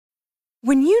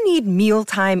When you need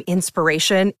mealtime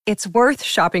inspiration, it's worth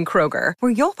shopping Kroger,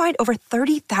 where you'll find over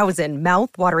 30,000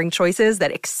 mouth-watering choices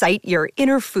that excite your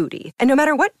inner foodie. And no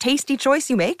matter what tasty choice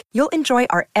you make, you'll enjoy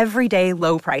our everyday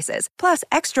low prices, plus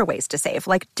extra ways to save,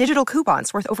 like digital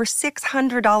coupons worth over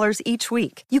 $600 each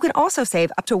week. You can also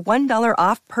save up to $1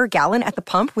 off per gallon at the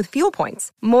pump with fuel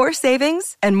points. More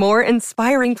savings and more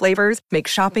inspiring flavors make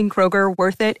shopping Kroger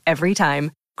worth it every time.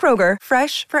 Kroger,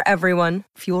 fresh for everyone.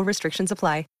 Fuel restrictions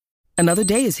apply. Another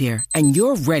day is here, and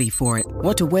you're ready for it.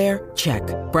 What to wear? Check.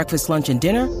 Breakfast, lunch, and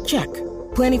dinner? Check.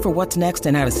 Planning for what's next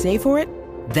and how to save for it?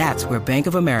 That's where Bank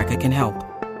of America can help.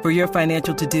 For your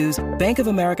financial to-dos, Bank of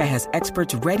America has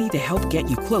experts ready to help get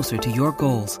you closer to your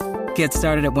goals. Get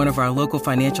started at one of our local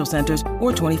financial centers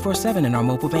or 24/7 in our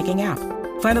mobile banking app.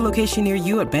 Find a location near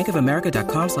you at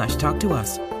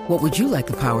bankofamerica.com/talktous. What would you like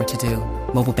the power to do?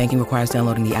 Mobile banking requires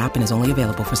downloading the app and is only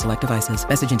available for select devices.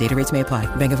 Message and data rates may apply.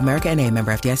 Bank of America N.A.,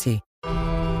 member FDIC.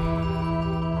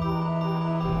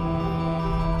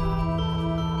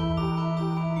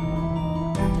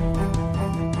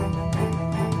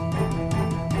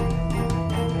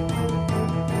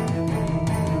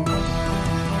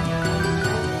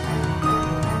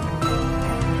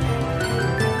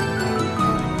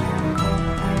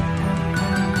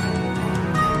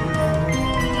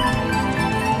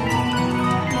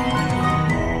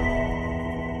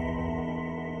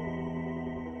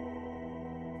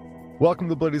 Welcome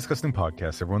to the Bloody Disgusting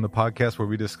Podcast, everyone. The podcast where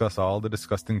we discuss all the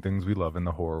disgusting things we love in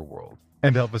the horror world.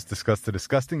 And to help us discuss the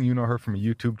disgusting, you know her from a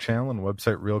YouTube channel and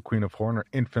website Real Queen of Horror and her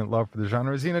infinite love for the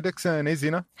genre, Zena Dixon. Hey,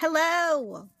 Zena.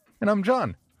 Hello. And I'm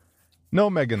John.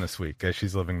 No Megan this week, as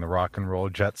she's living the rock and roll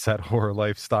jet set horror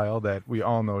lifestyle that we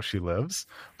all know she lives.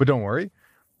 But don't worry,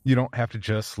 you don't have to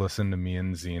just listen to me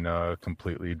and Zena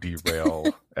completely derail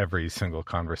every single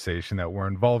conversation that we're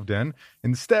involved in.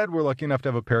 Instead, we're lucky enough to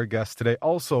have a pair of guests today,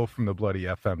 also from the Bloody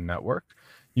FM network.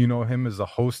 You know him as the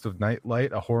host of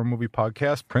Nightlight, a horror movie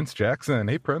podcast, Prince Jackson.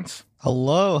 Hey, Prince.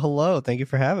 Hello. Thank you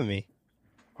for having me.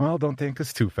 Well, don't think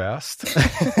us too fast.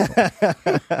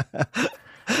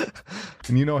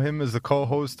 And you know him as the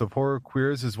co-host of Horror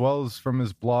Queers, as well as from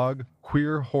his blog,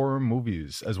 Queer Horror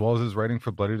Movies, as well as his writing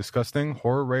for Bloody Disgusting,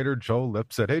 horror writer Joe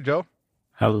Lipsett. Hey, Joe.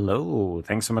 Hello.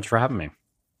 Thanks so much for having me.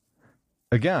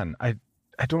 Again, I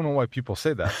don't know why people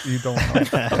say that. You don't know.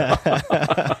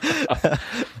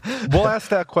 We'll ask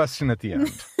that question at the end.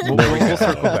 We'll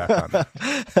circle back on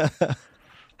that.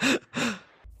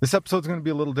 This episode's going to be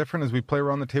a little different as we play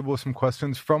around the table with some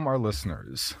questions from our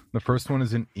listeners. The first one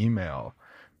is an email.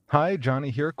 Hi,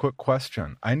 Johnny here. Quick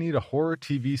question. I need a horror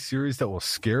TV series that will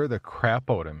scare the crap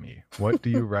out of me. What do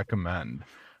you recommend?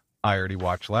 I already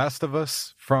watched Last of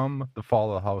Us, From, The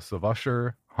Fall of the House of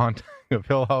Usher, Haunting of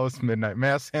Hill House, Midnight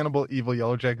Mass, Hannibal, Evil,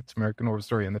 Yellow Jackets, American Horror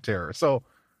Story, and The Terror. So,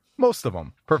 most of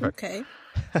them. Perfect. Okay.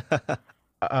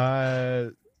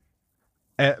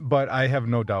 But I have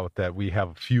no doubt that we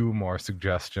have a few more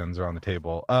suggestions around the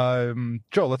table.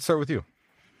 Joe, let's start with you.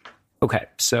 Okay,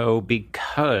 so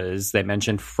because they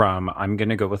mentioned From, I'm going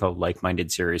to go with a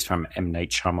like-minded series from M. Night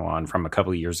Shyamalan from a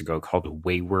couple of years ago called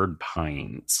Wayward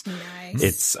Pines. Nice.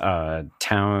 It's a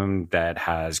town that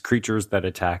has creatures that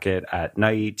attack it at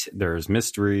night. There's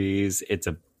mysteries. It's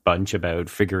a bunch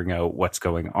about figuring out what's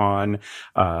going on.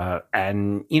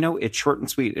 And, you know, it's short and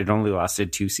sweet. It only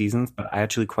lasted 2 seasons, but I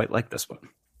actually quite like this one.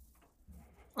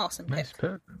 Awesome. Nice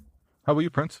pick. How about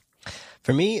you, Prince?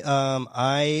 For me,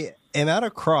 I am at a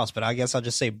cross, but I guess I'll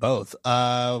just say both.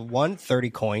 30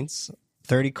 Coins.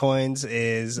 30 Coins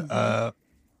is a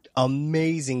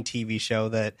amazing TV show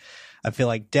that I feel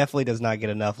like definitely does not get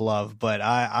enough love, but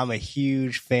I'm a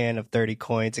huge fan of 30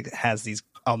 Coins. It has these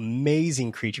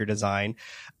amazing creature design,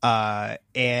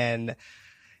 and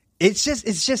it's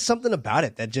just something about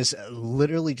it that just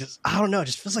literally just, I don't know, it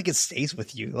just feels like it stays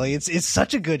with you. Like it's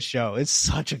such a good show. It's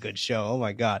such a good show. Oh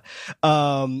my God.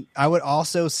 I would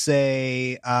also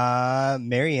say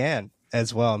Marianne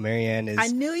as well. Marianne is, I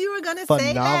knew you were going to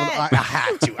phenomenal. say that.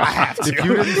 I have to. If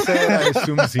you didn't say it, I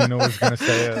assume Zeno was going to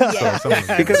say it. Yeah. So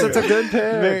someone- Because it's a good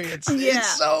pick.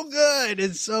 It's so good.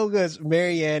 It's so good.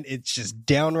 Marianne, it's just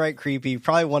downright creepy.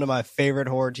 Probably one of my favorite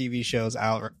horror TV shows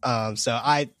out. So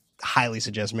I highly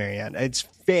suggest Marianne. It's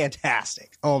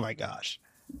fantastic. Oh my gosh.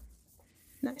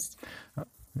 Nice.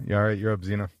 Yeah, all right, you're up,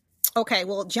 Zena. Okay,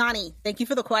 well, Johnny, thank you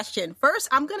for the question. First,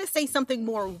 I'm going to say something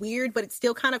more weird, but it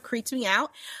still kind of creeps me out.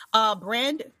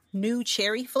 Brand new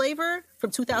cherry flavor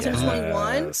from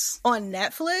 2021 Yes. on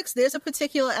Netflix. There's a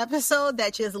particular episode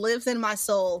that just lives in my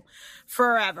soul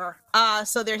forever.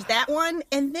 So there's that one.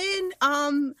 And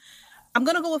then I'm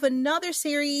going to go with another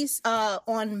series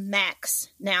on Max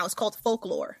now. It's called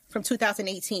Folklore from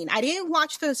 2018. I didn't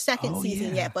watch the second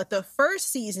season yet, but the first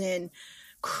season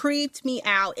creeped me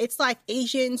out. It's like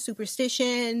Asian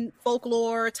superstition,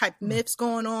 folklore type myths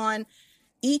going on.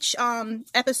 Each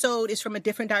episode is from a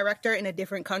different director in a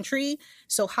different country.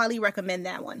 So highly recommend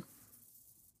that one.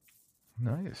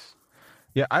 Nice.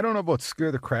 Yeah, I don't know about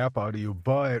scare the crap out of you,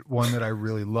 but one that I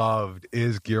really loved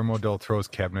is Guillermo del Toro's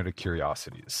Cabinet of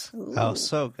Curiosities. Ooh. Oh,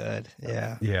 so good.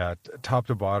 Yeah. Yeah, top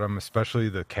to bottom, especially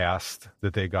the cast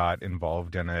that they got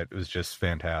involved in it was just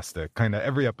fantastic. Kind of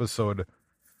every episode,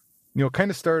 you know,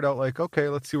 kind of started out like, okay,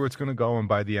 let's see where it's going to go. And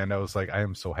by the end, I was like, I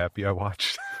am so happy I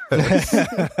watched this.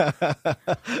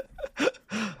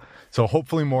 So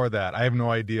hopefully more of that. I have no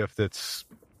idea if that's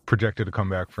projected to come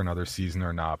back for another season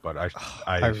or not, but I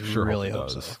sure really hope it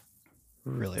hope does. so.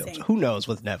 Really hope Same. so. Who knows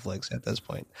with Netflix at this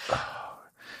point?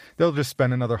 They'll just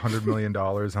spend another $100 million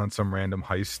on some random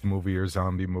heist movie or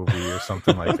zombie movie or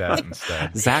something like that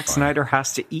instead. Zack Snyder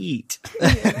has to eat.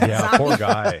 Yeah, poor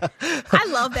guy. I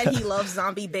love that he loves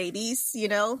zombie babies, you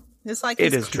know? It's like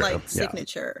It his is true. like Yeah.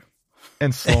 signature.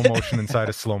 And slow motion inside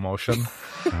of slow motion.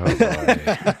 Oh, boy.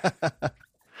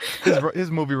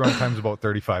 His movie runtime's about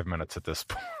 35 minutes at this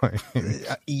point.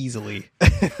 Easily.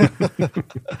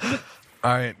 All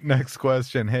right, next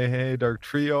question. Hey, Dark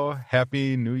Trio.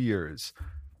 Happy New Year's.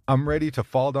 I'm ready to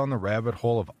fall down the rabbit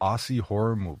hole of Aussie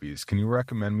horror movies. Can you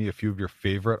recommend me a few of your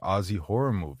favorite Aussie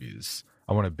horror movies?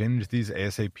 I want to binge these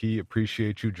ASAP.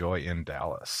 Appreciate you, Joy in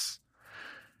Dallas.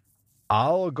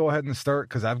 I'll go ahead and start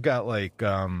because I've got like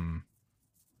one,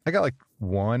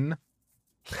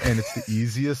 and it's the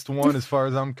easiest one as far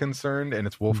as I'm concerned, and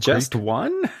it's Wolf Just Creek.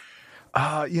 one?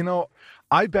 You know,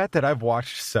 I bet that I've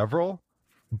watched several,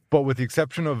 but with the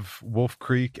exception of Wolf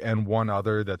Creek and one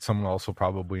other that someone else will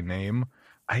probably name,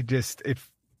 the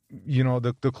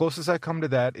closest I come to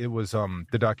that, it was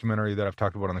the documentary that I've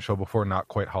talked about on the show before, Not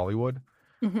Quite Hollywood,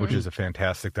 which is a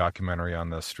fantastic documentary on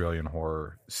the Australian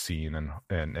horror scene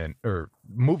and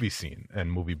movie scene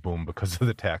and movie boom because of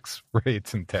the tax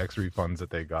rates and tax refunds that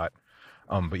they got.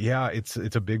 But yeah, it's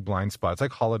a big blind spot. It's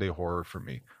like holiday horror for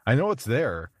me. I know it's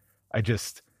there. I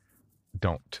just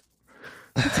don't.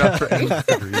 It's not for any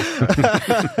reason.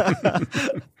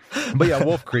 But yeah,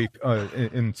 Wolf Creek,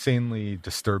 insanely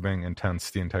disturbing,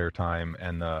 intense the entire time,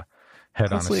 and the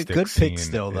head Honestly, on a a stick good scene pick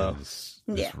still, though. is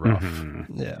Yeah. rough.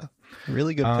 Yeah.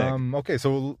 Really good pick. Okay,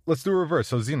 so let's do a reverse.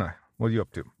 So Zena, what are you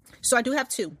up to? So I do have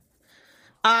two.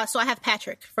 So I have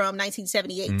Patrick from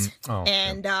 1978.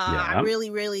 And I really,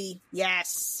 really,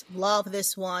 love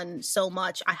this one so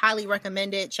much. I highly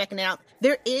recommend it. Checking it out.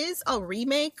 There is a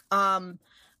remake.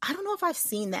 I don't know if I've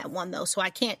seen that one though, so I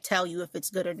can't tell you if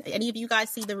it's good or not. Any of you guys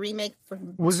see the remake from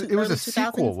It was a early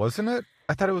sequel, 2000s? wasn't it?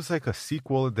 I thought it was like a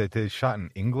sequel that they shot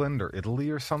in England or Italy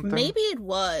or something. Maybe it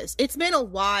was. It's been a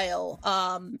while.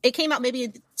 It came out maybe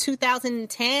in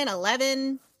 2010,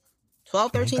 11,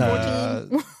 12, 13, 14.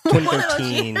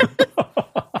 2013.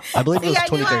 I believe it was See, I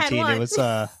knew I had 2013. one. It was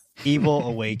Evil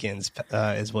Awakens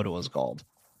is what it was called.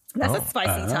 That's a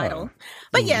spicy title.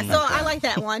 But yeah, so I like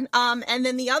that one. And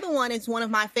then the other one is one of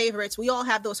my favorites. We all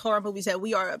have those horror movies that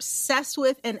we are obsessed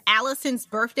with. And Allison's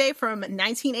Birthday from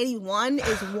 1981 is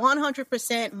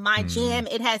 100% my jam.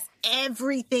 It has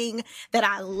everything that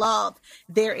I love.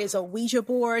 There is a Ouija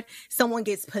board. Someone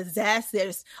gets possessed.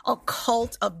 There's a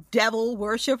cult of devil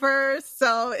worshippers.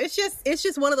 So it's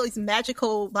just one of those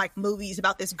magical like movies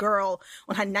about this girl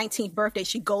on her 19th birthday.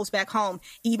 She goes back home,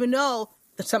 even though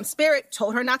some spirit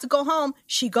told her not to go home.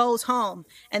 She goes home,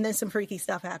 and then some freaky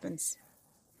stuff happens.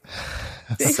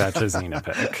 Such a Xena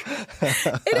pick.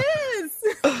 It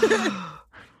is.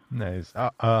 Nice.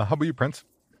 How about you, Prince?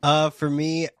 For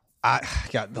me,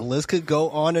 the list could go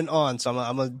on and on, so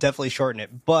I'm gonna definitely shorten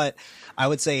it. But I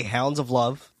would say Hounds of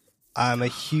Love. I'm a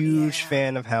huge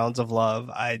fan of Hounds of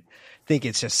Love. I think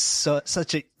it's just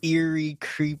such an eerie,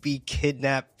 creepy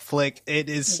kidnap flick. It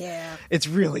is. Yeah. It's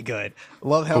really good.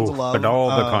 Love Hounds of Love. But all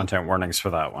the content warnings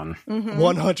for that one.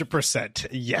 100%.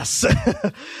 Yes.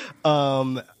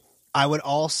 I would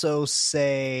also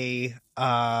say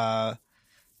The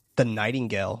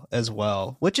Nightingale as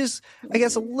well, which is, I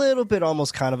guess, a little bit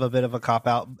almost kind of a bit of a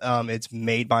cop-out. It's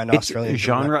made by an Australian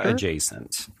genre director.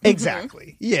 adjacent.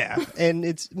 Exactly. Yeah. And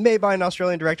it's made by an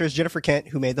Australian director. It's Jennifer Kent,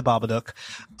 who made The Babadook.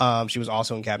 She was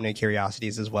also in Cabinet of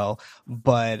Curiosities as well.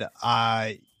 But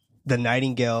The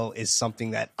Nightingale is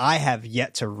something that I have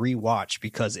yet to rewatch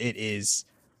because it is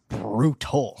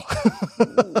brutal.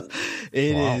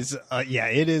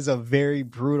 It is a very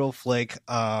brutal flick,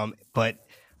 but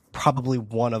probably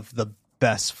one of the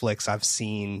best flicks I've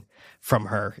seen from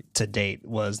her to date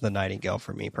was The Nightingale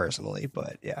for me personally.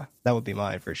 But yeah, that would be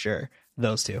mine for sure.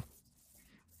 Those two.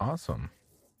 Awesome.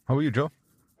 How about you, Joe?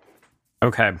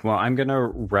 Okay, well, I'm going to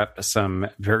rep some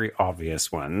very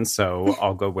obvious ones. So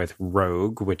I'll go with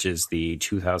Rogue, which is the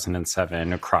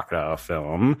 2007 crocodile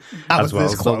film. As well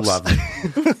as close.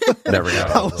 There we go.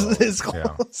 I was this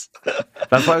close. Yeah.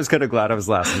 That's why I was kind of glad I was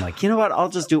last. I'm like, you know what? I'll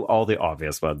just do all the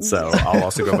obvious ones. So I'll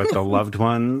also go with The Loved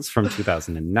Ones from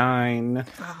 2009.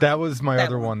 That was my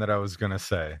other one that I was going to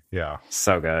say. Yeah.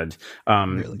 So good.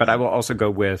 Really but I will also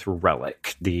go with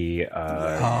Relic, the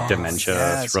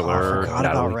dementia thriller.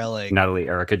 Natalie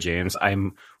Erica James.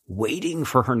 I'm waiting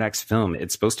for her next film.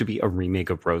 It's supposed to be a remake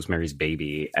of Rosemary's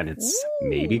Baby, and it's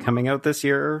maybe coming out this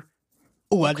year.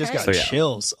 Oh, I just got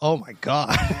chills. Oh my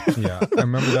God. Yeah. I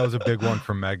remember that was a big one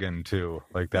for Megan too.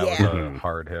 Like that was a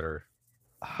hard hitter.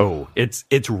 Oh,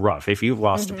 it's rough. If you've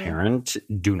lost a parent,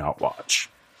 do not watch.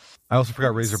 I also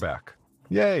forgot Razorback.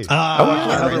 Yay.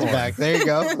 Razorback. There you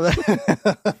go.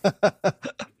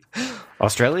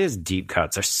 Australia's deep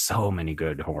cuts. There's so many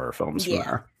good horror films from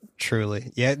there.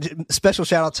 Truly. Yeah. Special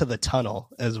shout out to The Tunnel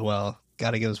as well.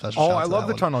 Got to give a special shout out to I love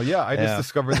The Tunnel. Yeah. I just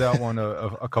discovered that one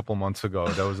a couple months ago.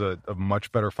 That was a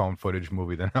much better found footage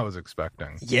movie than I was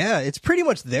expecting. Yeah. It's pretty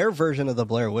much their version of the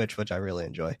Blair Witch, which I really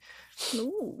enjoy.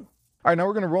 Ooh. All right. Now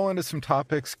we're going to roll into some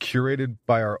topics curated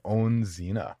by our own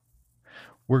Xena.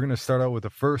 We're going to start out with the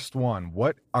first one.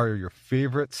 What are your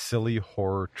favorite silly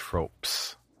horror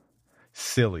tropes?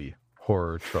 Silly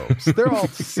horror tropes. They're all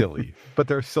silly, but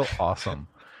they're still awesome.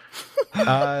 All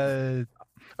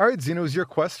right, Xena, it's your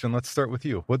question. Let's start with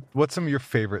you. What's some of your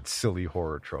favorite silly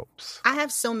horror tropes? I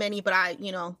have so many, but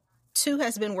two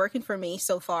has been working for me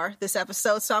so far this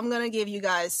episode, so I'm going to give you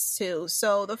guys two.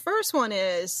 So the first one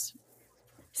is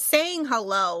saying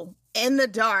hello in the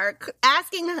dark,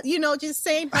 asking, just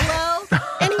saying hello.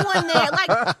 Anyone there?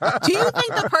 Like, do you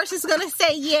think the person's going to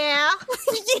say yeah?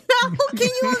 Can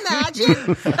you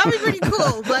imagine? That'd be pretty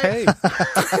cool. But Hey.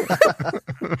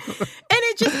 And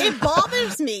it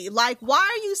bothers me. Like, why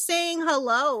are you saying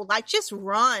hello? Like, just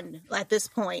run at this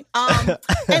point. And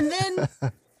then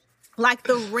like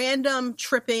the random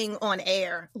tripping on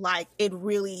air, like it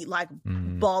really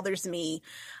bothers me.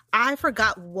 I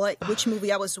forgot which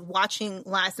movie I was watching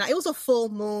last night. It was a full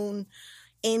moon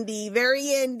very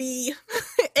indie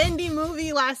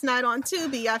movie last night on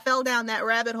Tubi. I fell down that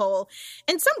rabbit hole.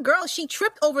 And some girl, she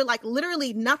tripped over like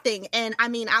literally nothing. And I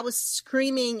mean, I was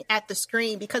screaming at the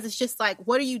screen because it's just like,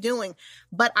 what are you doing?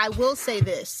 But I will say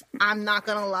this, I'm not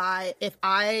gonna lie. If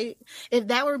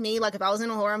that were me, like if I was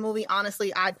in a horror movie,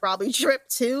 honestly, I'd probably trip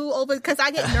too over because I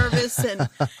get nervous and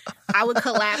I would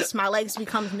collapse. My legs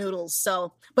become noodles.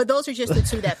 So, but those are just the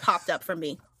two that popped up for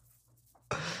me.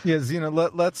 Yeah, Xena,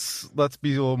 let's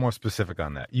be a little more specific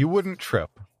on that. You wouldn't trip.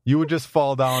 You would just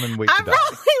fall down and wait to die.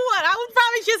 Probably would. I would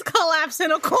probably just collapse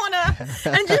in a corner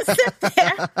and just sit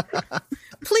there.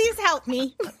 Please help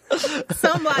me.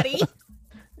 Somebody.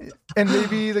 And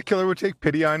maybe the killer would take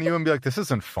pity on you and be like, this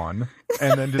isn't fun.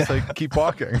 And then just like keep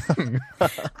walking.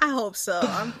 I hope so.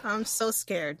 I'm so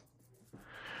scared.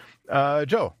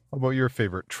 Joe, how about your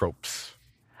favorite tropes?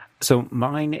 So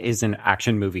mine is an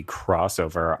action movie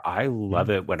crossover. I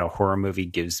love it when a horror movie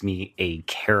gives me a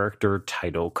character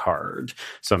title card.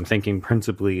 So I'm thinking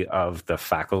principally of The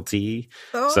Faculty.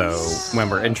 So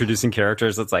when we're introducing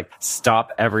characters, it's like,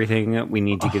 stop everything. We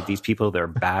need to give these people their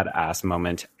badass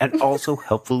moment and also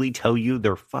helpfully tell you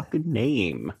their fucking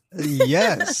name.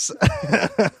 Yes.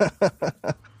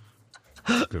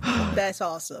 Good point. That's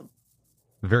awesome.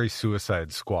 Very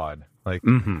Suicide Squad. Like,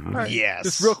 Right, yes.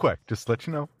 Just real quick, just let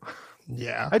you know.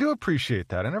 Yeah. I do appreciate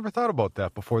that. I never thought about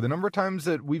that before. The number of times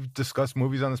that we've discussed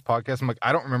movies on this podcast, I'm like,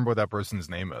 I don't remember what that person's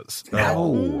name is.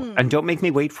 No. And don't make me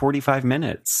wait 45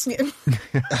 minutes. They do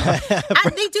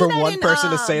For that one in, person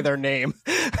to say their name.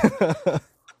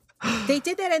 They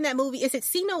did that in that movie. Is it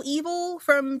See No Evil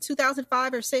from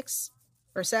 2005 or 6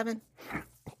 or 7?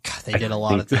 God, they did a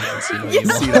lot of things.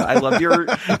 See that? I love your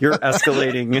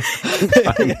escalating.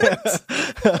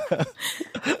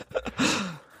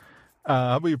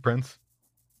 How about you, Prince?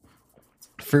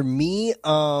 For me,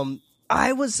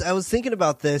 I was thinking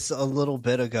about this a little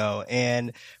bit ago,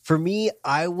 and for me,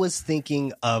 I was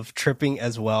thinking of tripping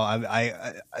as well.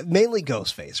 I mainly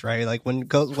Ghostface, right? Like when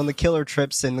the killer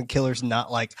trips and the killer's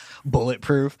not like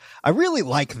bulletproof. I really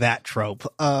like that trope.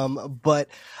 But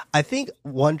I think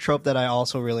one trope that I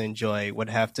also really enjoy would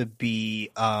have to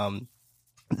be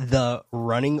the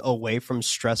running away from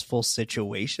stressful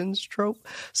situations trope.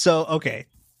 So, okay.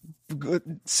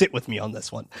 Sit with me on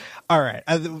this one. All right.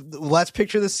 Let's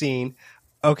picture the scene.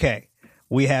 Okay.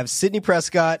 We have Sidney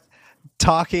Prescott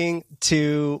talking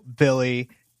to Billy,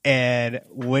 and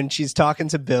when she's talking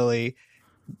to Billy,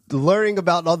 learning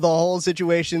about all the whole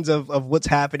situations of what's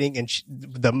happening, and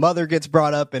the mother gets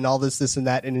brought up and all this and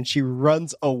that, and then she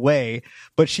runs away,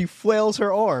 but she flails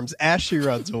her arms as she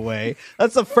runs away.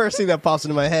 That's the first thing that pops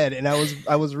into my head. And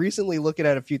I was recently looking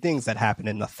at a few things that happened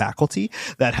in The Faculty,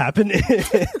 that happened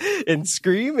in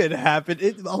Scream, it happened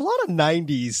in a lot of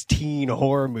 90s teen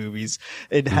horror movies.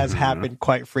 It has happened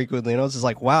quite frequently, and I was just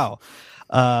like, wow,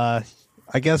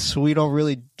 I guess we don't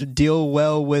really deal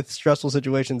well with stressful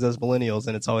situations as millennials,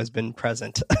 and it's always been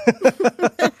present.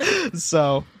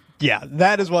 So, yeah,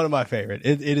 that is one of my favorite.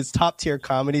 It is top tier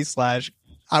comedy /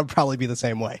 I'd probably be the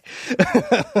same way.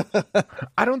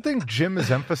 I don't think gym is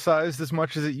emphasized as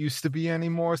much as it used to be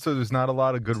anymore, so there's not a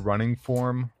lot of good running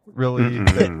form, really.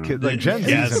 Like Gen Z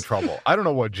is in trouble. I don't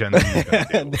know what Gen Z is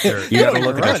going to do. You got to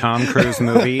look at a Tom Cruise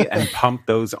movie and pump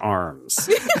those arms.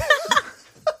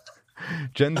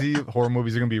 Gen Z horror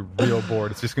movies are going to be real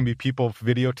bored. It's just going to be people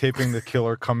videotaping the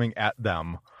killer coming at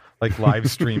them, like live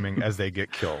streaming as they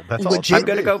get killed. That's all. I'm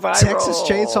going to go viral. Texas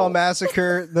Chainsaw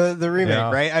Massacre, the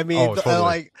remake, right? I mean, totally.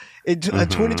 like in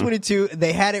 2022,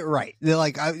 they had it right. They're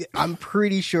like, I'm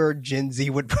pretty sure Gen Z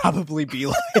would probably be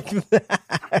like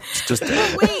that. Just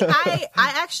wait, I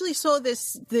actually saw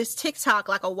this TikTok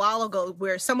like a while ago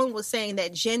where someone was saying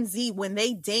that Gen Z, when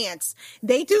they dance,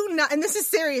 they do not, and this is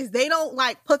serious, they don't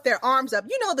like put their arms up.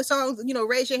 You know the songs,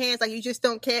 raise your hands like you just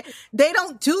don't care. They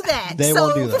don't do that. They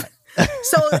won't do that.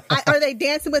 So are they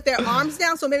dancing with their arms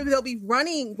down? So maybe they'll be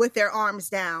running with their arms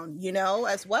down,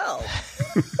 as well.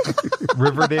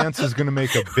 Riverdance is going to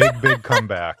make a big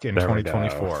comeback in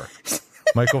 2024.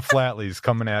 Michael Flatley's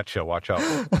coming at you. Watch out.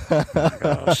 oh my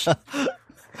gosh.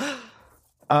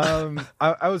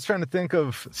 I was trying to think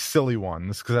of silly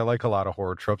ones because I like a lot of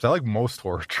horror tropes. I like most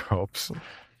horror tropes.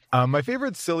 My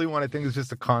favorite silly one, I think, is just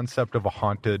the concept of a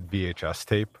haunted VHS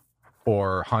tape.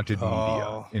 Or haunted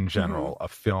media in general, a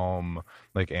film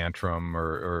like Antrim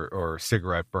or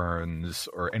Cigarette Burns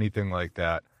or anything like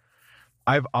that.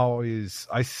 I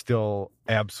still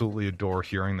absolutely adore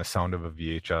hearing the sound of a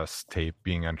VHS tape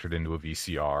being entered into a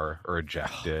VCR or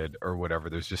ejected or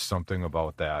whatever. There's just something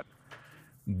about that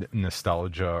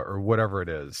nostalgia or whatever it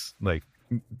is, like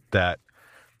that.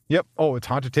 Yep. Oh, it's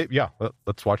haunted tape. Yeah.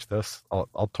 Let's watch this.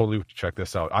 I'll totally check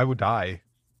this out. I would die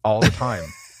all the time.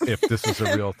 If this is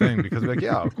a real thing, because like,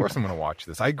 yeah, of course I'm going to watch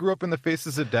this. I grew up in the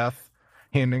Faces of Death,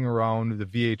 handing around the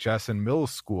VHS in middle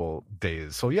school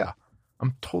days. So yeah,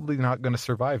 I'm totally not going to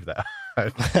survive that.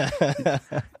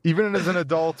 Even as an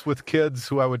adult with kids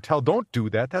who I would tell, don't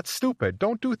do that. That's stupid.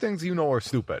 Don't do things you know are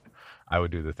stupid. I would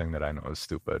do the thing that I know is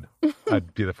stupid.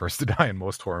 I'd be the first to die in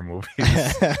most horror movies.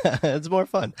 It's more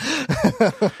fun.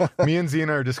 Me and Xena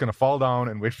are just going to fall down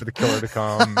and wait for the killer to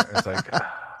come. It's like...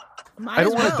 I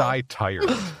don't want to die tired.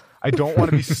 I don't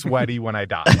want to be sweaty when I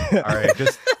die. All right,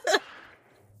 just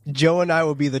Joe and I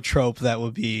will be the trope that will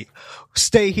be,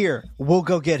 stay here, we'll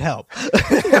go get help.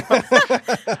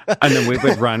 And then we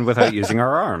would run without using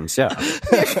our arms. Yeah.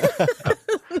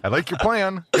 I like your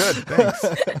plan. Good, thanks.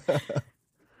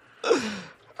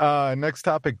 Next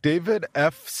topic. David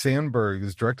F. Sandberg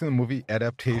is directing the movie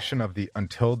adaptation of the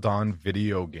Until Dawn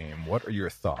video game. What are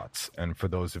your thoughts? And for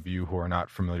those of you who are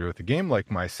not familiar with the game, like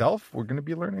myself, we're going to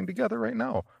be learning together right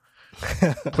now.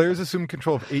 Players assume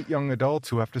control of 8 young adults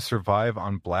who have to survive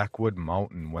on Blackwood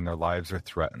Mountain when their lives are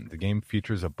threatened. The game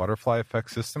features a butterfly effect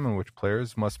system in which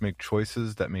players must make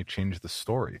choices that may change the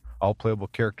story. All playable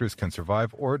characters can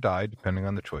survive or die depending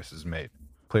on the choices made.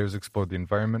 Players explore the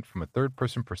environment from a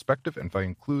third-person perspective and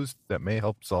find clues that may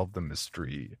help solve the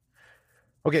mystery.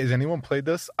 Okay, has anyone played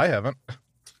this? I haven't.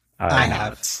 I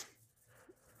have.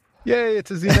 Yay,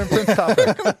 it's a Xena and Prince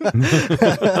topic.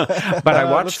 But I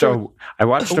watched a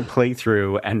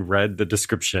playthrough and read the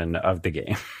description of the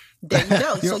game. There you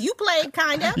go. So you played,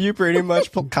 kind of. You pretty much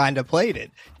kind of played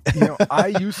it. I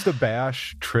used to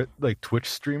bash Twitch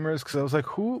streamers because I was like,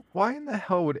 why in the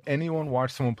hell would anyone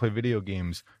watch someone play video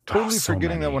games? Totally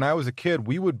forgetting that when I was a kid,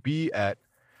 we would be at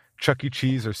Chuck E.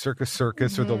 Cheese or Circus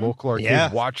Circus or the local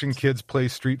arcade watching kids play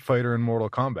Street Fighter and Mortal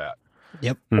Kombat.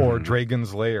 Yep. Or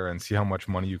Dragon's Lair and see how much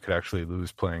money you could actually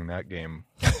lose playing that game.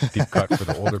 Deep cut for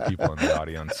the older people in the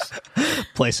audience.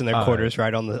 Placing their quarters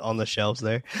right on the shelves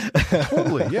there.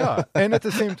 Totally, yeah. And at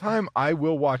the same time, I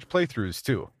will watch playthroughs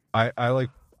too. I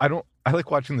like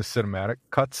watching the cinematic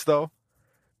cuts though,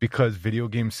 because video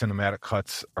game cinematic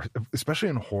cuts are, especially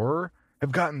in horror,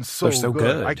 have gotten so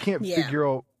good. I can't figure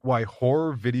out why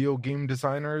horror video game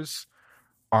designers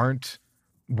aren't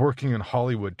working in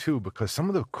Hollywood too, because some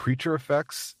of the creature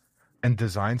effects and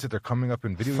designs that they're coming up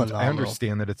in video games, I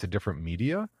understand that it's a different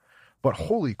media, but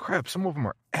holy crap, some of them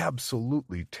are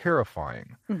absolutely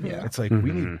terrifying. Yeah. It's like,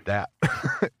 we need that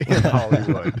in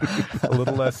Hollywood. A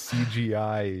little less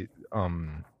CGI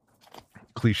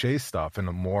cliche stuff and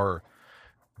a more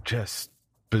just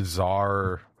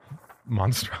bizarre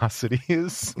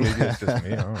monstrosities. Maybe it's just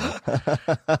me. I don't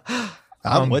know.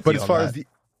 I'm with but you as far on as the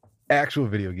actual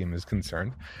video game is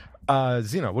concerned,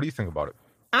 Xena, what do you think about it?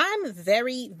 I'm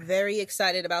very, very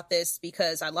excited about this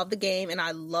because I love the game and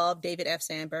I love David F.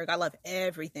 Sandberg. I love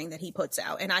everything that he puts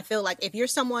out. And I feel like if you're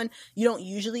someone you don't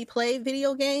usually play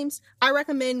video games, I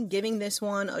recommend giving this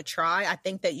one a try. I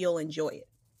think that you'll enjoy it.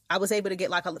 I was able to get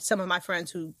like some of my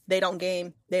friends who they don't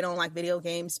game, they don't like video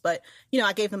games, but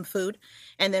I gave them food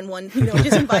and then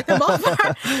just invite them over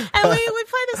and we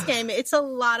play this game. It's a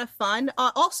lot of fun.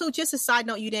 Also, just a side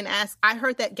note, you didn't ask. I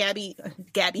heard that Gary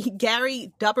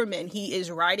Duberman, he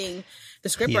is writing the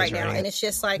script right now, and it's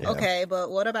just like, okay, but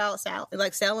what about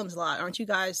Salem's Lot? Aren't you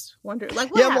guys wondering?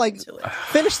 Like, what happened to it?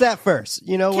 Finish that first.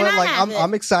 You know what? Like,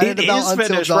 I'm excited it about is Until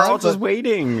finished. Dawn. We're all just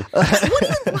waiting.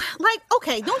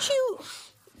 Okay, don't you?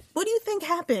 What do you think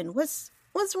happened? What's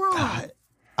wrong?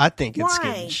 I think it's Why?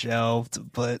 getting shelved,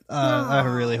 but I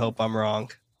really hope I'm wrong.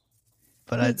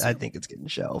 But I think it's getting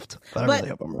shelved. But I really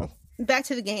hope I'm wrong. Back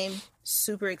to the game.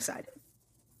 Super excited.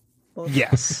 Both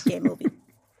Yes. game movie.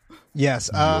 Yes.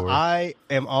 I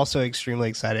am also extremely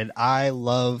excited. I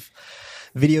love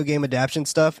video game adaptation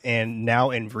stuff, and now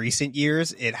in recent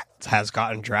years it has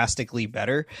gotten drastically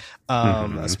better,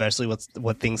 especially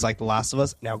with things like The Last of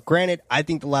Us. Now granted, I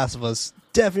think The Last of Us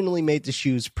definitely made the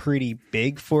shoes pretty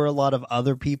big for a lot of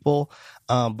other people,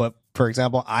 but for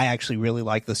example, I actually really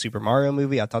like the Super Mario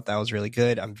movie. I thought that was really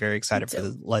good. I'm very excited for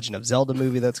the Legend of Zelda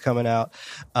movie that's coming out.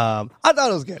 I thought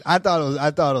it was good. I thought it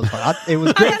was fun. It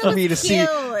was great for me to see.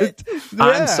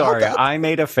 I'm sorry. I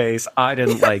made a face. I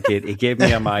didn't like it. It gave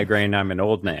me a migraine. I'm an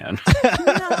old man.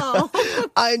 No.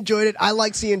 I enjoyed it. I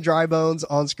like seeing dry bones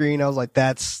on screen. I was like,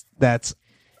 that's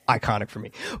iconic for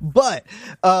me. But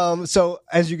so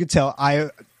as you can tell,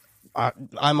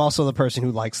 I'm also the person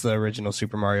who likes the original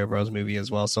Super Mario Bros. Movie as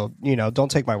well. So,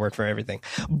 don't take my word for everything.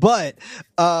 But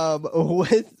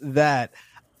with that,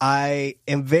 I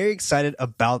am very excited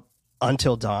about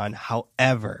Until Dawn.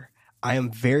 However, I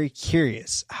am very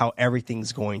curious how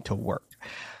everything's going to work.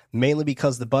 Mainly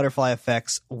because the butterfly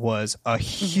effects was a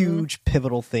huge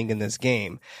pivotal thing in this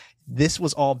game. This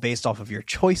was all based off of your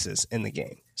choices in the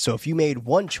game. So if you made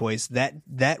one choice,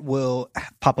 that will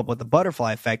pop up with the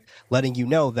butterfly effect, letting you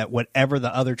know that whatever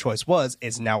the other choice was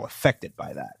is now affected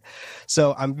by that.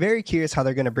 So I'm very curious how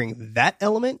they're going to bring that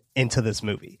element into this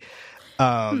movie.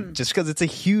 Just because it's a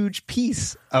huge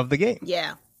piece of the game.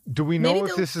 Yeah. Do we know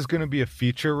if this is going to be a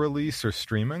feature release or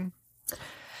streaming?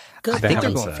 I think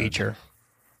they're going feature.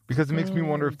 Because it makes me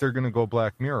wonder if they're going to go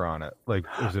Black Mirror on it. Like,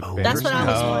 is it That's what I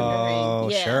was wondering. Oh,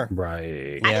 Yeah. sure.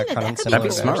 Right. I think that could be That'd be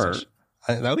cool. smart.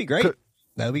 That would be great.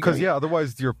 That would be great. Because, yeah,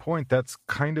 otherwise, to your point, that's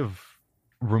kind of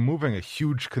removing a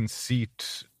huge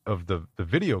conceit of the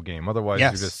video game. Otherwise,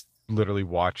 you're just literally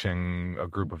watching a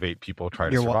group of 8 people try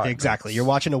to survive. Exactly. You're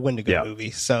watching a Wendigo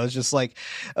movie. So it's just like,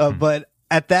 but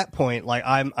at that point, like,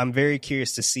 I'm very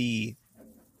curious to see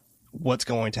what's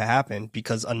going to happen,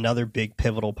 because another big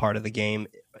pivotal part of the game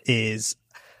is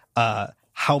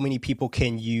how many people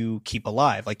can you keep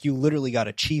alive. Like, you literally got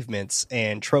achievements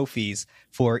and trophies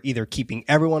for either keeping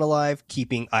everyone alive,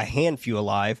 keeping a handful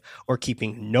alive, or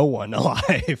keeping no one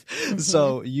alive.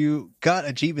 So you got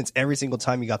achievements every single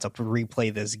time you got to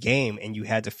replay this game, and you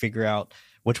had to figure out,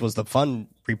 which was the fun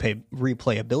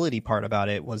replayability part about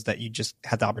it, was that you just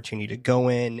had the opportunity to go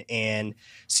in and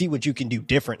see what you can do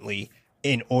differently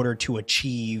in order to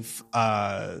achieve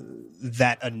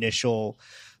that initial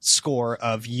score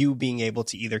of you being able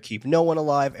to either keep no one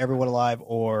alive, everyone alive,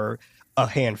 or a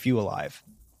handful alive.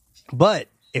 But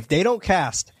if they don't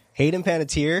cast Hayden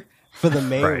Panettiere for the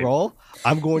main role,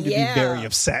 I'm going to be very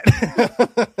upset.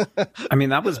 I mean,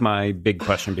 that was my big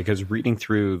question, because reading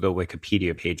through the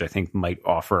Wikipedia page, I think, might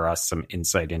offer us some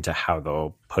insight into how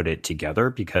they'll put it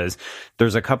together, because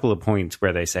there's a couple of points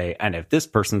where they say, and if this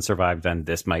person survived, then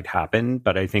this might happen.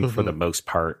 But I think for the most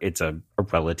part, it's a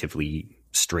relatively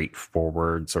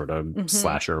straightforward sort of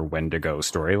slasher Wendigo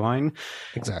storyline.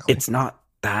 Exactly. It's not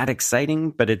that exciting,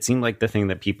 but it seemed like the thing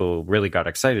that people really got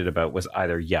excited about was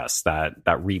either that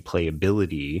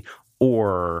replayability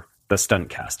or the stunt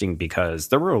casting, because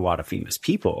there were a lot of famous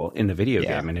people in the video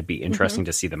game, and it'd be interesting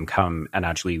to see them come and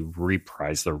actually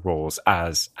reprise their roles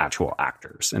as actual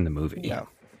actors in the movie. Yeah.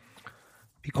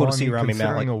 Be cool to see Rami Malek.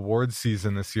 Considering award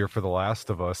season this year for The Last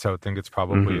of Us, I would think it's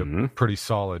probably a pretty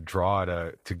solid draw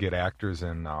to get actors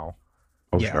in now.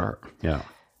 Oh, sure. Yeah.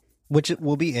 Which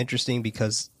will be interesting,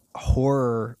 because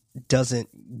horror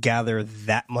doesn't gather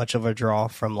that much of a draw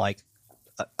from like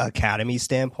Academy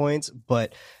standpoints,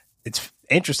 but it's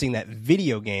interesting that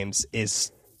video games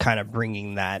is kind of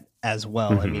bringing that as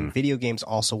well. I mean, video games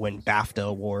also win BAFTA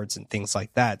awards and things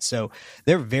like that. So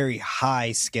they're very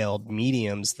high scaled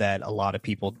mediums that a lot of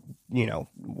people, you know,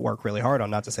 work really hard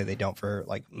on. Not to say they don't for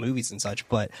like movies and such,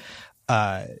 but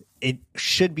it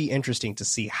should be interesting to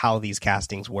see how these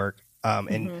castings work.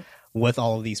 And with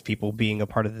all of these people being a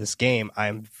part of this game,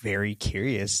 I'm very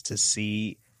curious to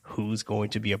see who's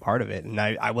going to be a part of it. And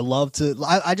I would love to,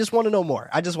 I just want to know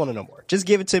more. Just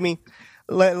give it to me.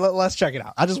 Let's check it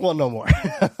out. I just want to know more.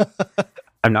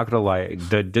 I'm not going to lie.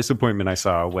 The disappointment I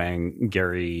saw when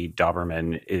Gary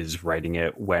Dauberman is writing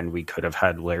it when we could have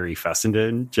had Larry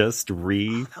Fessenden just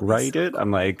rewrite it.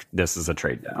 I'm like, this is a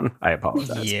trade down. I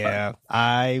apologize. Yeah,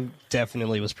 I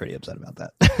definitely was pretty upset about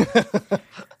that.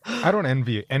 I don't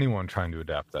envy anyone trying to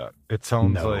adapt that. It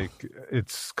sounds like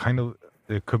it's kind of,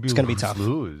 it could be it's going to be tough.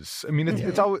 Lose. I mean,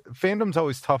 it's always, fandom's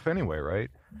always tough anyway,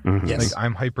 right? Yes. Like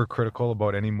I'm hypercritical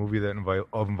about any movie that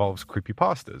involves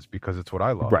creepypastas because it's what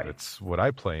I love. Right. It's what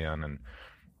I play in, and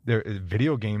there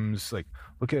video games. Like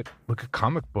look at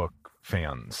comic book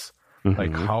fans,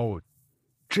 like how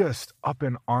just up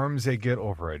in arms they get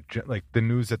over it. Like the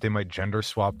news that they might gender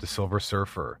swap the Silver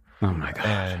Surfer. Oh my god!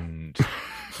 And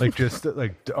like just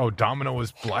like Domino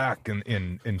was black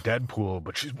in Deadpool,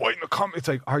 but she's white in the comic. It's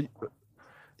like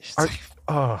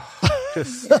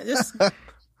just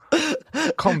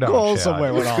calm down. Go Chad.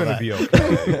 somewhere with it's all gonna that. be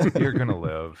okay. You're gonna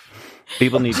live.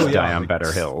 People need to die on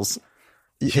better hills.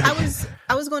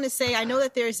 I was going to say, I know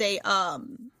that there's a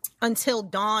Until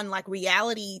Dawn like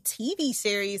reality TV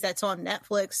series that's on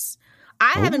Netflix.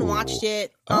 I haven't watched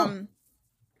it.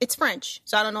 It's French,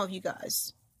 so I don't know if you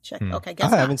guys check. Okay,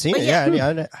 guess I haven't seen it. Yeah,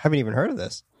 I haven't even heard of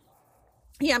this.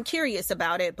 yeah, I'm curious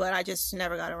about it, but I just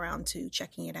never got around to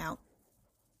checking it out.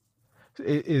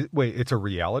 Wait, it's a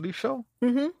reality show?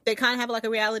 They kind of have like a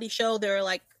reality show. There are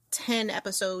like 10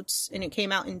 episodes, and it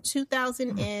came out in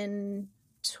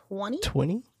 2020.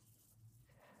 20?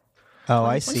 Oh,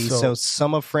 I see. So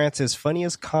some of France's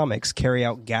funniest comics carry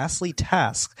out ghastly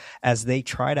tasks as they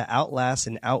try to outlast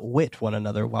and outwit one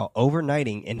another while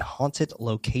overnighting in haunted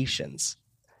locations.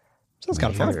 Sounds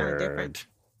kind of fun. Sounds kind of different.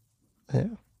 Yeah.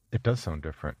 It does sound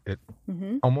different. It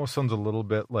almost sounds a little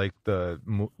bit like the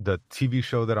TV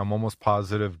show that I'm almost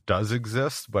positive does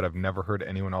exist, but I've never heard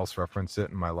anyone else reference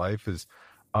it in my life, is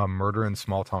Murder in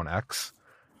Small Town X,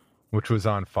 which was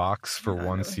on Fox for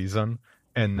one season.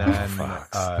 And then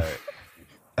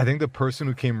I think the person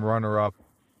who came runner-up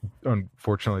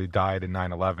unfortunately died in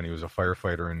 9/11. He was a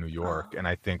firefighter in New York. And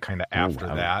I think kind of after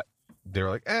that, they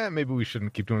were like, maybe we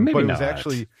shouldn't keep doing it. But it was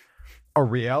actually a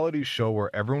reality show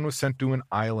where everyone was sent to an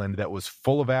island that was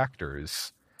full of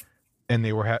actors, and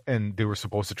they were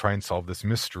supposed to try and solve this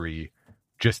mystery,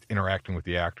 just interacting with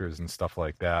the actors and stuff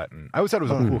like that. And I always thought it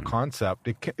was a cool concept.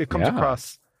 It comes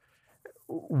across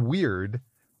weird,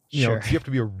 you know, 'cause you have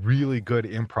to be a really good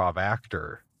improv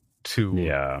actor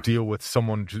to deal with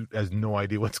someone who has no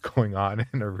idea what's going on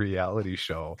in a reality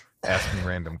show, asking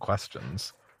random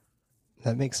questions.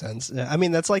 That makes sense. I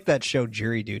mean, that's like that show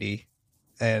Jury Duty.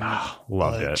 And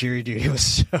loved it. Jury Duty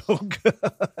was so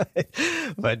good.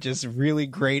 But just really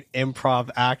great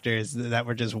improv actors that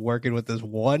were just working with this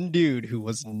one dude who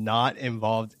was not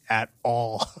involved at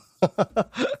all.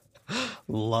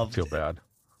 Loved Feel it. bad.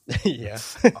 Yeah.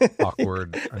 It's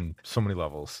awkward on so many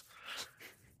levels.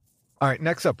 All right,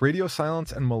 next up, Radio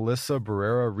Silence and Melissa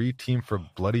Barrera re-team for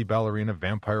Bloody Ballerina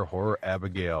Vampire Horror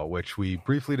Abigail, which we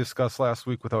briefly discussed last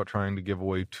week without trying to give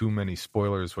away too many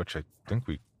spoilers, which I think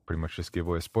we pretty much just gave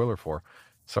away a spoiler for.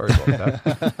 Sorry about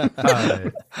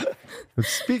that. But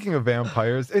speaking of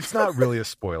vampires, it's not really a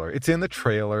spoiler. It's in the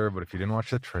trailer, but if you didn't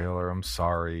watch the trailer, I'm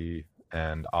sorry.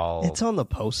 And It's on the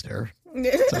poster.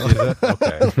 Is it?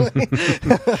 Okay.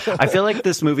 I feel like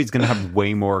this movie's going to have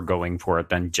way more going for it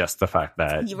than just the fact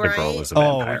that the girl is a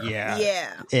vampire. Oh, yeah.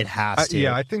 Yeah. It has to.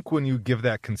 Yeah, I think when you give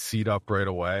that conceit up right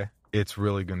away, it's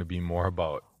really going to be more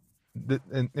about...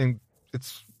 And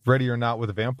it's Ready or Not with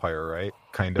a vampire, right?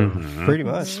 Kind of. Pretty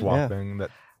much. Swapping.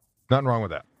 That. Nothing wrong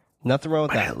with that. Nothing wrong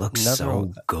with that. It looks Nothing wrong so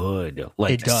with that. good.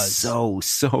 Like, It does. So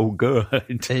good.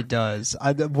 It does.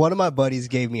 One of my buddies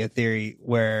gave me a theory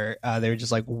where they were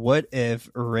just like, what if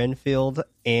Renfield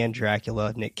and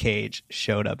Dracula, Nick Cage,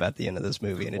 showed up at the end of this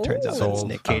movie, and it turns out that's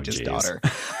Nick Cage's daughter.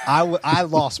 I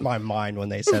lost my mind when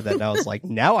they said that, and I was like,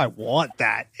 now I want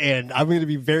that, and I'm going to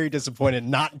be very disappointed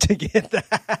not to get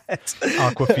that.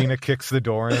 Aquafina kicks the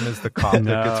door in as the cop that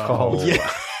gets called. Yeah.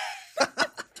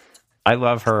 I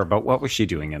love her, but what was she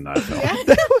doing in that film?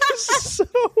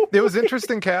 It was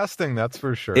interesting casting, that's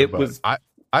for sure. It but was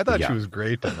I thought she was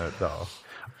great in it, though.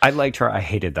 I liked her. I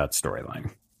hated that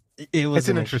storyline. It's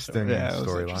an interesting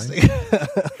storyline.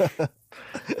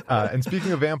 And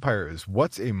speaking of vampires,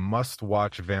 what's a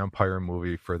must-watch vampire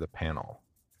movie for the panel?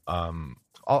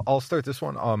 I'll start this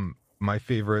one. My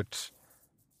favorite,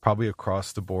 probably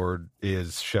across the board,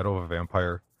 is Shadow of a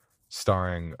Vampire,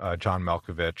 starring John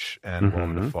Malkovich and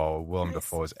Willem Dafoe. Willem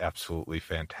Dafoe is absolutely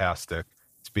fantastic.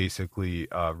 It's basically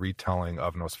a retelling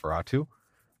of Nosferatu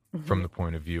from the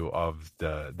point of view of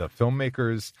the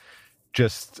filmmakers.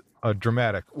 Just a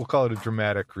dramatic, we'll call it a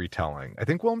dramatic retelling. I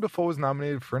think Willem Dafoe was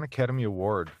nominated for an Academy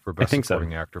Award for Best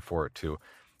Supporting Actor for it too.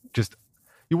 Just,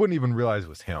 you wouldn't even realize it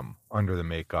was him under the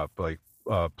makeup, like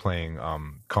playing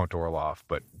Count Orloff,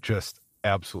 but just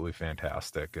absolutely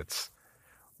fantastic. It's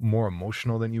more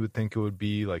emotional than you would think it would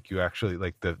be. Like, you actually,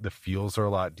 like, the feels are a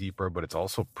lot deeper, but it's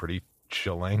also pretty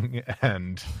chilling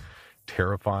and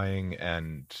terrifying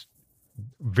and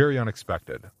very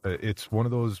unexpected. It's one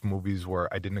of those movies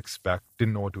where I didn't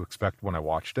know what to expect when I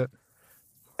watched it.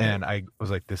 And I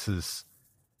was like, this is,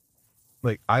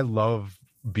 like, I love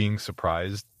being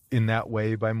surprised in that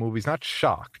way by movies. Not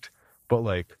shocked, but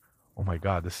like, oh my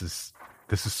God, this is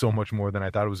so much more than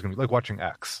I thought it was going to be. Like watching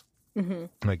X.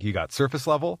 Like, you got surface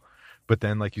level, but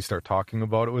then like you start talking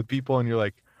about it with people and you're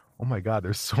like, oh my God,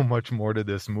 there's so much more to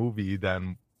this movie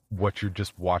than what you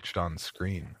just watched on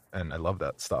screen. And I love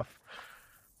that stuff.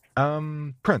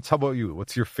 Prince, how about you?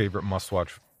 What's your favorite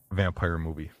must-watch vampire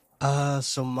movie?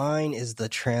 So mine is The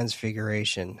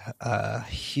Transfiguration.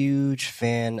 Huge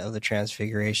fan of The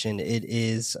Transfiguration. It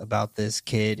is about this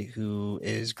kid who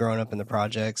is growing up in the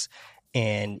projects,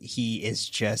 and he is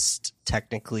just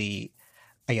technically,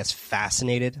 I guess,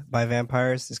 fascinated by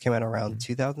vampires. This came out around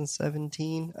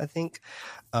 2017, I think.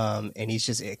 And he's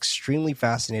just extremely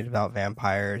fascinated about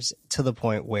vampires to the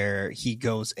point where he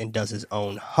goes and does his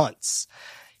own hunts.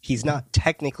 He's not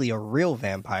technically a real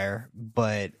vampire,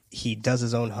 but he does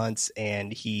his own hunts,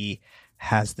 and he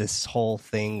has this whole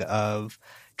thing of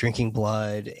drinking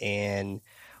blood and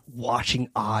watching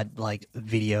odd like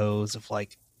videos of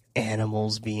like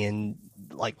animals being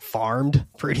like farmed,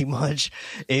 pretty much.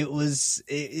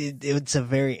 It's a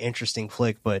very interesting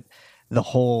flick, but the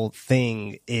whole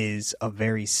thing is a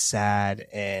very sad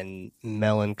and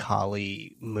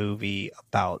melancholy movie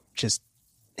about just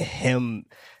him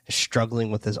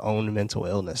struggling with his own mental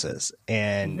illnesses,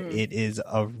 and it is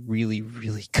a really,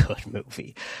 really good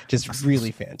movie. Just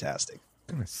really fantastic.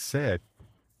 I'm gonna say, I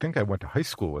think I went to high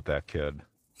school with that kid.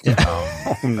 Yeah.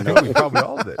 I think we probably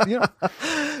all did. You know,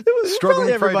 it was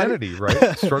struggling for identity,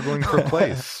 right? Struggling for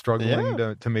place,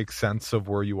 struggling to make sense of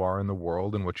where you are in the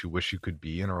world and what you wish you could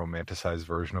be in a romanticized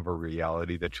version of a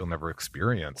reality that you'll never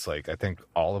experience. Like, I think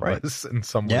all of us in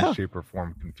some way, shape, or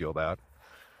form can feel that.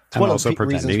 It's one also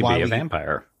pretending to be a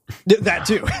vampire. That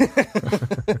too.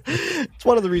 It's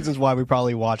one of the reasons why we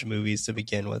probably watch movies to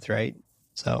begin with, right?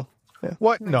 So, yeah.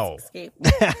 What? No. I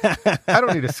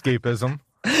don't need escapism.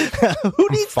 Who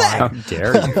needs that? How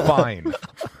dare you? Fine.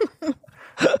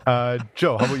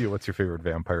 Joe, how about you? What's your favorite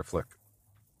vampire flick?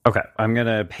 Okay, I'm going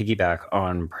to piggyback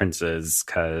on Prince's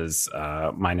because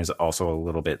mine is also a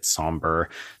little bit somber.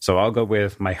 So I'll go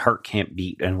with My Heart Can't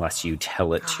Beat Unless You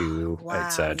Tell It To. Wow,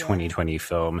 it's a 2020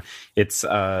 film. It's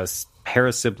a pair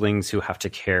of siblings who have to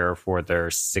care for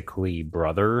their sickly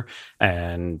brother,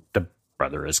 and the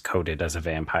brother is coded as a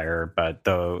vampire, but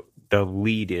the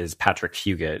lead is Patrick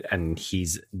Fugit, and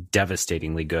he's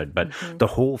devastatingly good. But the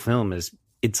whole film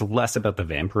it's less about the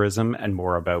vampirism and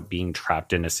more about being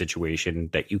trapped in a situation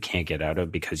that you can't get out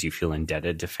of because you feel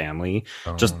indebted to family.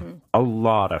 Just a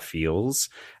lot of feels.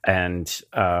 And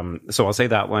so I'll say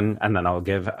that one, and then I'll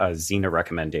give a Xena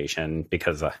recommendation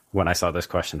because when I saw this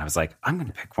question, I was like, I'm going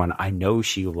to pick one I know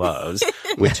she loves,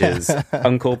 which is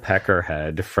Uncle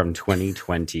Peckerhead from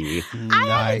 2020.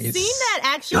 I haven't seen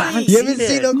that, actually. You haven't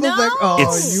seen Uncle Pecker? Oh,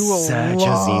 it's you will such a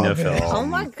love Xena film. Oh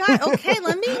my God. Okay,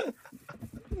 let me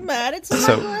add it to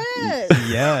my list.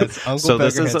 Yes, Uncle So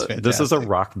this Peckerhead's is a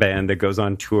rock band that goes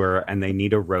on tour, and they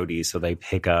need a roadie, so they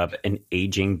pick up an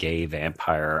aging gay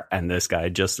vampire, and this guy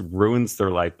just ruins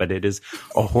their life. But it is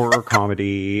a horror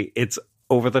comedy. It's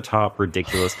over the top,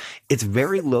 ridiculous. It's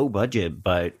very low budget,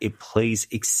 but it plays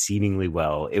exceedingly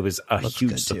well. It was a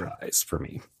huge surprise for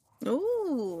me.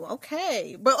 Ooh,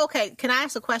 okay. But okay, can I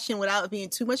ask a question without being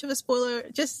too much of a spoiler?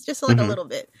 Just like a little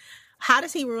bit. How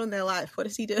does he ruin their life? What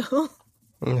does he do?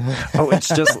 Oh, it's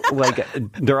just like,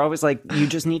 they're always like, you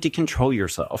just need to control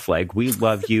yourself. Like, we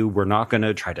love you. We're not going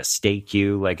to try to stake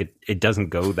you. Like, it doesn't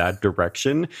go that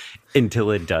direction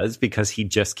until it does, because he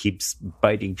just keeps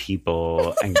biting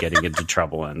people and getting into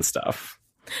trouble and stuff.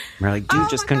 And we're like,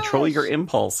 dude, just control your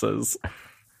impulses.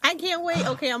 I can't wait.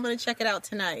 Okay, I'm going to check it out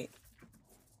tonight.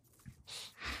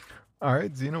 All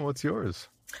right, Zena, what's yours?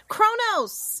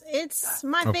 Kronos. It's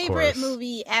my Of favorite course.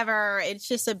 movie ever. It's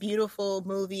just a beautiful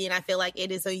movie, and I feel like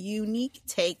it is a unique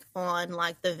take on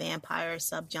like the vampire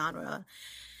subgenre.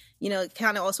 You know, it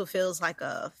kind of also feels like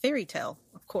a fairy tale,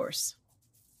 of course.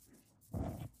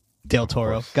 Del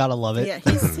Toro, gotta love it. Yeah,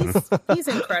 he's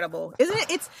incredible,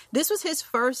 isn't it? This was his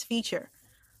first feature.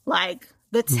 Like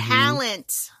the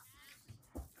talent,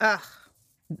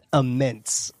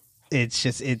 Immense.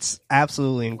 It's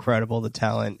absolutely incredible, the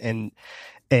talent, and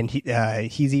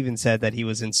he's even said that he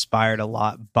was inspired a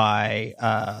lot by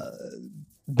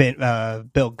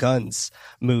Bill Gunn's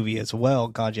movie as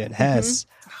well, Ganja and Hess.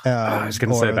 I was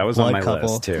going to say that was on my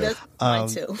list too. That's mine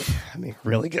too. I mean,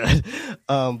 really good.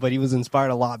 But he was inspired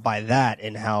a lot by that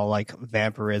and how like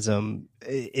vampirism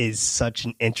is such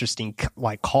an interesting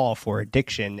like call for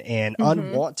addiction and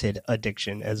unwanted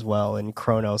addiction as well. And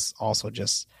Kronos also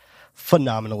just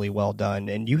phenomenally well done.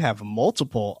 And you have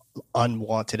multiple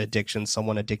unwanted addictions,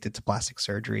 someone addicted to plastic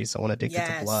surgery, someone addicted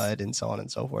to blood, and so on and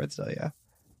so forth. So yeah,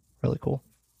 really cool.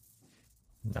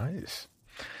 Nice.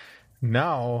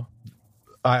 Now,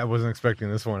 I wasn't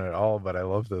expecting this one at all, but I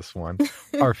love this one.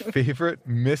 Our favorite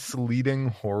misleading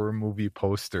horror movie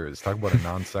posters. Talk about a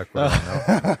non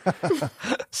sequitur.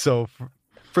 So,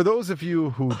 for those of you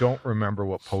who don't remember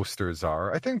what posters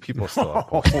are, I think people still have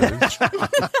posters.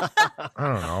 I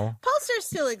don't know. Posters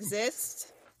still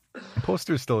exist.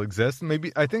 Posters still exist.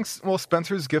 Maybe, I think, well,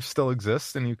 Spencer's Gift still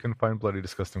exists, and you can find Bloody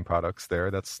Disgusting products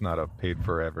there. That's not a paid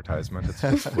for advertisement. It's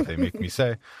just what they make me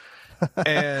say.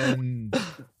 And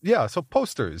yeah, so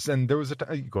posters. And there was a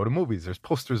time, you go to movies, there's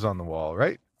posters on the wall,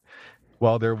 right?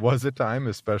 Well, there was a time,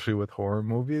 especially with horror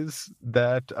movies,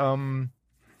 that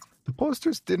the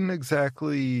posters didn't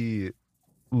exactly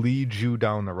lead you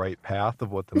down the right path of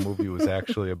what the movie was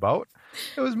actually about.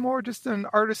 It was more just an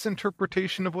artist's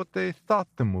interpretation of what they thought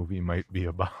the movie might be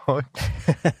about.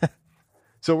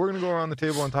 So we're going to go around the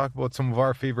table and talk about some of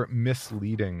our favorite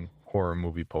misleading horror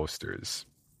movie posters.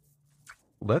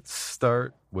 Let's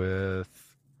start with,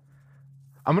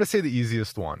 I'm going to say the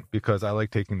easiest one because I like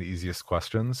taking the easiest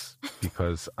questions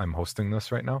because I'm hosting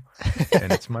this right now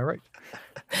and it's my right.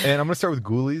 And I'm going to start with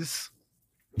Ghoulies.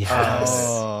 Yes.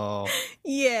 Oh,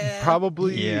 Yeah.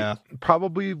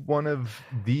 Probably one of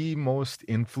the most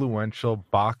influential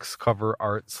box cover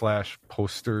art /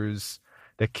 posters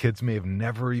that kids may have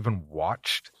never even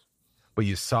watched. But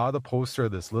you saw the poster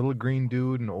of this little green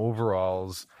dude in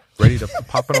overalls ready to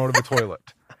popping out of the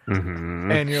toilet.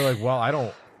 Mm-hmm. And you're like, well, I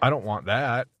don't want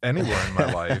that anywhere in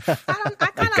my life. I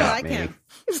kind of like him.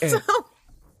 So.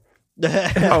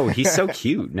 Oh, he's so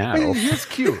cute now. He's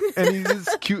cute. And he's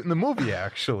cute in the movie,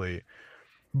 actually.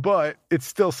 But it's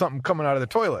still something coming out of the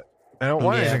toilet. I don't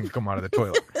want anything to come out of the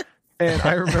toilet. And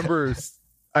I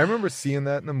remember seeing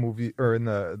that in the movie, or in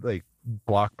the like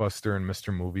Blockbuster and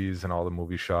Mr. Movies and all the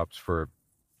movie shops for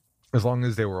as long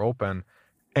as they were open.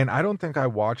 And I don't think I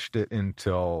watched it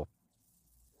until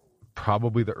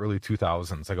probably the early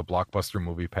 2000s, like a Blockbuster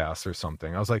movie pass or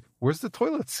something. I was like, where's the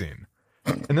toilet scene?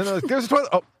 And then they're like, there's a toilet.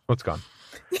 Oh, it's gone.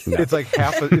 No. It's like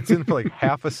it's in for like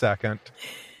half a second.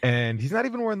 And he's not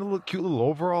even wearing the cute little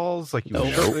overalls. Like, it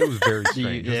was very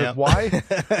strange. Yeah. Like, why?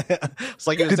 It's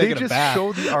like he was Did they taking a just bath.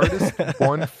 show the artist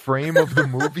one frame of the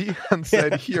movie and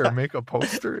said, here, make a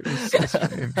poster? It was so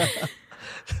strange.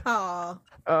 Aw.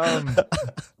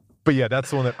 But yeah, that's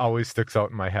the one that always sticks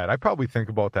out in my head. I probably think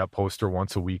about that poster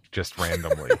once a week, just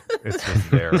randomly. It's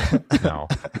just there now.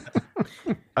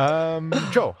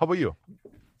 Joe, how about you?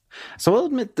 So I'll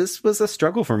admit this was a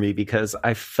struggle for me because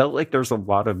I felt like there's a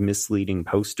lot of misleading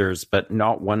posters, but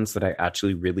not ones that I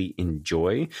actually really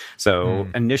enjoy. So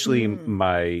initially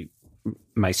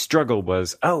my struggle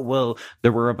was,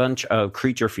 there were a bunch of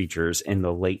creature features in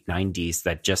the late 90s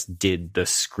that just did the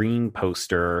screen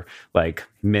poster, like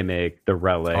mimic the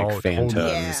Relic, Phantoms,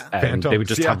 totally. and Phantoms, they would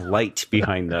just have light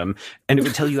behind them, and it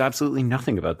would tell you absolutely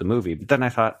nothing about the movie. But then I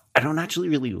thought, I don't actually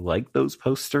really like those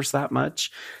posters that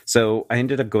much. So I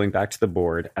ended up going back to the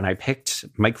board, and I picked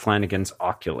Mike Flanagan's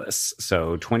Oculus.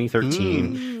 So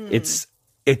 2013,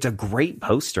 It's a great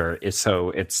poster. It's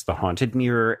the haunted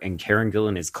mirror, and Karen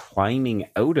Gillan is climbing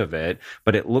out of it,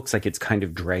 but it looks like it's kind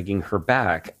of dragging her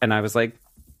back. And I was like,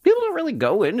 people don't really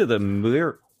go into the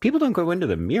mirror. People don't go into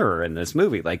the mirror in this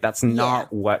movie. Like, that's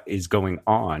not what is going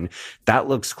on. That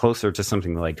looks closer to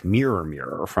something like Mirror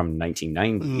Mirror from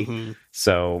 1990. Mm-hmm.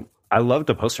 So I love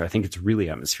the poster. I think it's really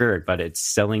atmospheric, but it's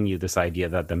selling you this idea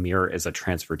that the mirror is a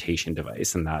transportation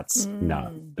device, and that's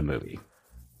not the movie.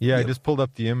 Yeah, I just pulled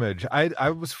up the image. I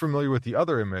was familiar with the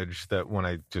other image that when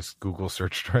I just Google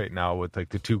searched right now with like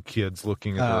the two kids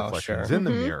looking at the reflections in the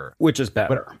mirror. Which is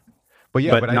better. But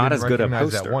But I not didn't as good a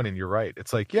recognize that poster. one, and you're right.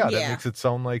 It's like, that makes it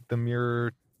sound like the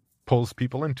mirror pulls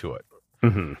people into it.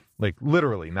 Mm-hmm. Like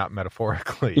literally, not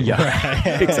metaphorically.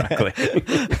 Yeah, exactly.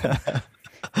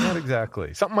 Not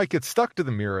exactly. Something might get stuck to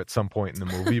the mirror at some point in the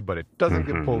movie, but it doesn't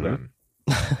get pulled in.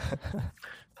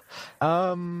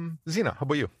 Zena, how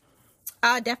about you?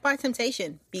 Death by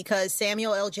Temptation, because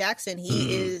Samuel L. Jackson,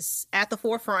 he is at the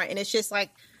forefront, and it's just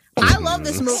like, I love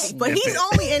this movie, but he's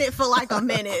only in it for like a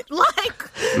minute,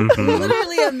 like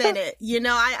literally a minute. You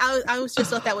know, I was just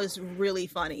thought that was really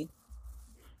funny.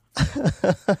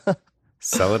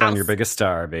 Sell it on your biggest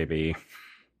star, baby.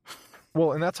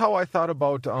 Well, and that's how I thought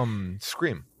about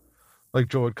Scream. Like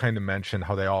Joe had kind of mentioned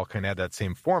how they all kind of had that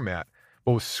same format.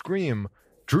 But with Scream,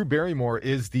 Drew Barrymore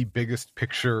is the biggest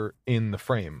picture in the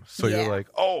frame. So you're like,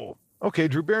 oh, okay,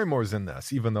 Drew Barrymore's in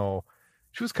this, even though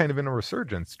she was kind of in a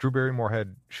resurgence. Drew Barrymore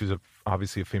she was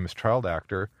obviously a famous child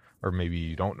actor, or maybe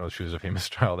you don't know she was a famous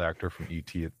child actor from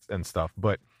E.T. and stuff.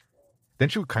 But then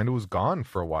she kind of was gone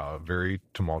for a while, very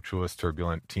tumultuous,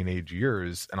 turbulent teenage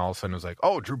years. And all of a sudden it was like,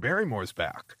 oh, Drew Barrymore's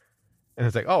back. And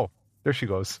it's like, oh, there she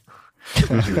goes. She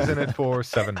was in it for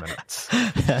 7 minutes.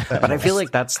 But I feel like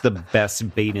that's the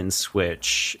best bait and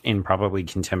switch in probably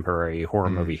contemporary horror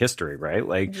movie history, right?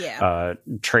 Like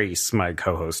Trace, my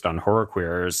co-host on Horror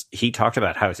Queers, he talked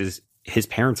about how his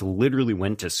parents literally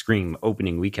went to Scream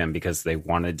opening weekend because they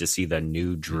wanted to see the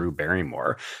new Drew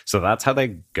Barrymore. So that's how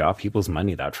they got people's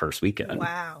money that first weekend.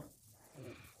 Wow.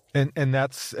 And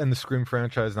the Scream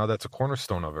franchise, now that's a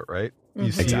cornerstone of it, right?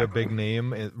 You see a big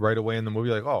name right away in the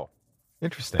movie, like, oh,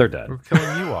 interesting. They're dead. We're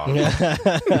killing you off.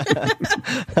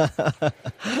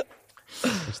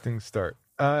 Interesting start.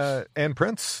 And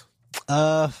Prince?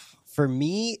 For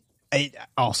me,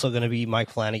 also going to be Mike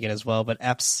Flanagan as well, but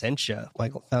Absentia,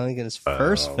 Michael Flanagan's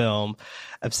first film.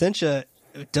 Absentia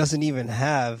doesn't even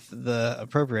have the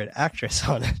appropriate actress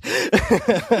on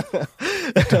it.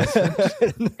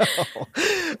 No.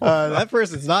 That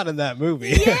person's not in that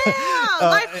movie. Yeah,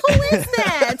 like who is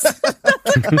that?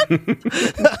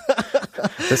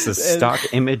 This is stock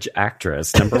image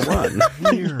actress number 1.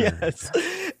 Yes.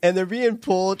 And they're being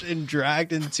pulled and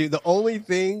dragged into the only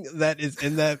thing that is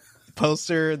in that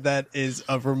poster that is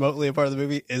remotely a part of the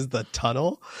movie is the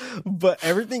tunnel, but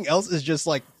everything else is just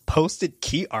like posted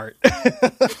key art.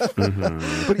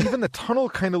 But even the tunnel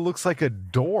kind of looks like a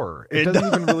door. It doesn't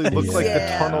even really look like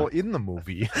the tunnel in the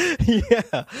movie.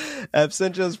 Yeah.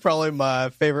 Absentia is probably my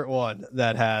favorite one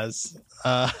that has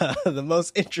the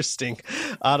most interesting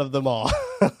out of them all.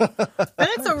 But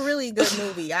it's a really good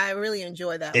movie. I really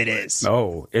enjoy that. It is.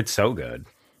 Oh, it's so good.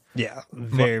 Yeah.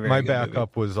 Very, very my good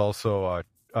backup was also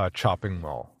Chopping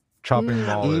Mall. Chopping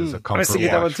Mall is a comfort see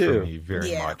that one watch too. for me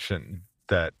very much, and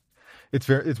that it's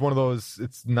one of those.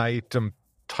 It's night. I'm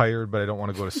tired, but I don't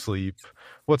want to go to sleep.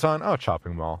 What's on? Oh,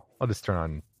 Chopping Mall. I'll just turn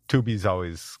on. Tubi's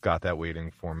always got that waiting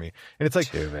for me, and it's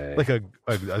like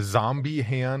a zombie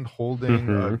hand holding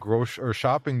a or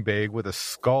shopping bag with a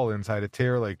skull inside a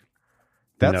tear. Like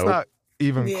that's not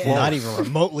even close. Not even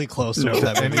remotely close to what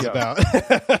that movie's about.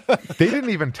 They didn't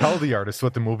even tell the artist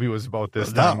what the movie was about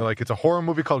this time. They're like, it's a horror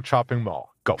movie called Chopping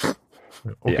Mall. Go.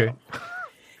 Okay. Yeah.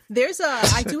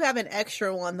 I do have an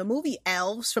extra one. The movie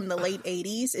Elves from the late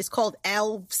 80s is called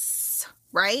Elves,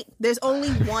 right? There's only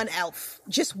one elf.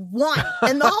 Just one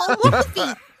in the whole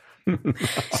movie.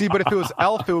 See, but if it was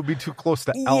Elf, it would be too close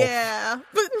to Elf. Yeah.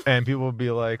 And people would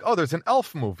be like, oh, there's an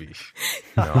Elf movie.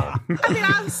 No. I mean,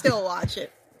 I'll still watch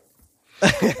it.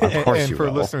 Of course And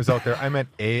for listeners out there, I meant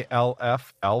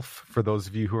ALF, Elf, for those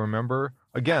of you who remember.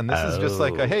 Again, this is just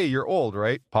like a, hey, you're old,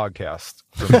 right? Podcast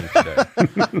for me today.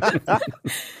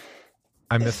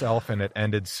 I miss Elf, and it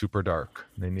ended super dark.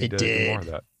 They need to do more of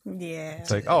that. Yeah.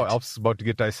 It's like, oh, Elf's about to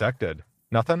get dissected.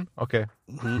 Nothing? Okay.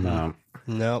 No.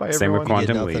 Bye, Same with everyone.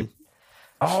 Quantum Leap.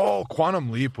 Oh,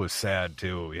 Quantum Leap was sad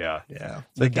too. Yeah. Yeah.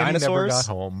 The dinosaurs never got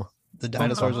home. The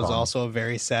dinosaurs was also a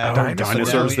very sad.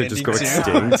 Dinosaurs that just go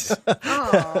extinct.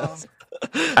 Oh.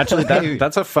 Actually,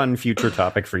 that's a fun future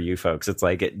topic for you folks. It's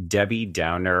like Debbie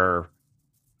Downer,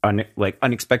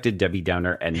 unexpected Debbie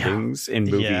Downer endings in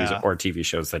movies or TV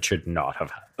shows that should not have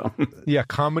had them. Yeah,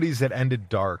 comedies that ended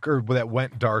dark or that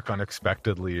went dark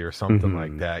unexpectedly or something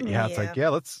like that. Yeah, it's like,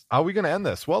 how are we going to end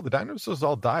this? Well, the dinosaurs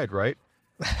all died, right?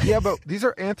 Yeah, but these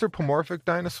are anthropomorphic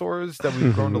dinosaurs that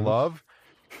we've grown to love.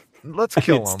 Let's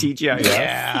kill them. It's TGIF.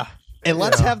 Yeah. And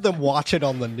let's have them watch it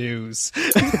on the neuse.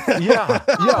 Yeah.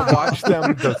 Watch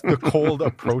them, the cold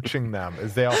approaching them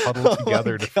as they all huddle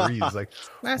together to freeze. Like,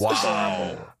 That's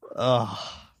wow.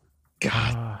 Oh,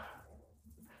 God.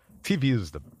 TV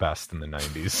was the best in the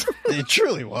 90s. It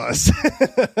truly was.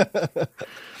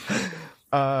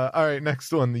 All right,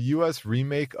 next one. The U.S.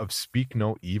 remake of Speak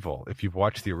No Evil. If you've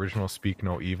watched the original Speak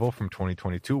No Evil from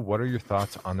 2022, what are your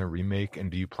thoughts on the remake,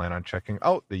 and do you plan on checking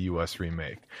out the U.S.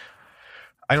 remake?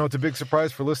 I know it's a big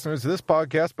surprise for listeners to this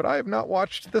podcast, but I have not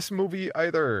watched this movie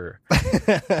either.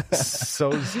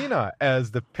 So, Xena,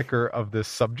 as the picker of this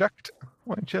subject,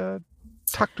 why don't you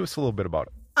talk to us a little bit about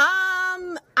it?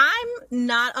 I'm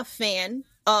not a fan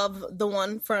of the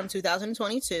one from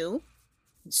 2022.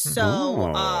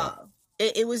 So,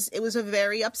 it was a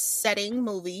very upsetting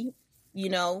movie,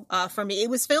 for me. It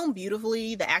was filmed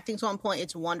beautifully. The acting's on point.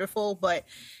 It's wonderful, but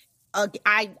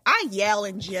I yell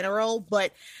in general,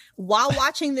 but while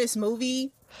watching this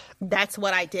movie, that's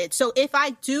what I did. So if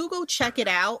I do go check it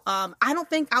out, I don't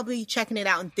think I'll be checking it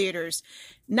out in theaters,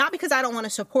 not because I don't want to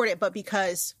support it, but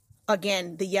because,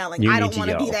 again, the yelling. I don't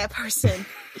want to be that person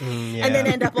and then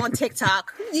end up on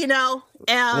TikTok, and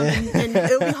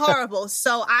it'll be horrible.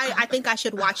 So I think I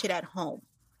should watch it at home.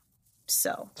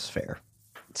 So it's fair.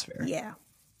 Yeah.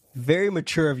 Very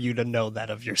mature of you to know that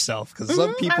of yourself, because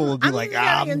some people will be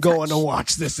I'm going to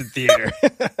watch this in theater.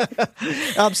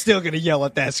 I'm still going to yell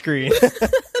at that screen.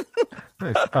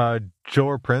 Nice. Joe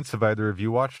or Prince, have either of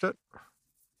you watched it?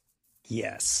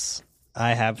 Yes,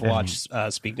 I have watched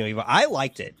Speak No Evil. I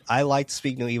liked it. I liked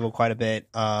Speak No Evil quite a bit.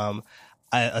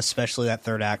 Especially that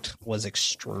third act was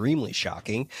extremely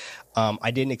shocking.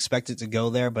 I didn't expect it to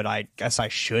go there, but I guess I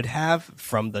should have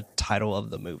from the title of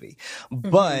the movie.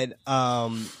 But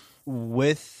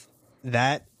with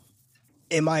that,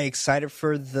 am I excited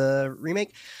for the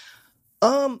remake?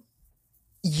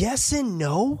 Yes and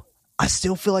no. I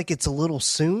still feel like it's a little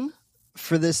soon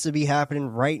for this to be happening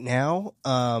right now.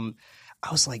 I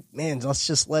was like, man, let's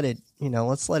just let it,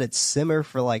 let's let it simmer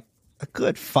for like a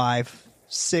good 5,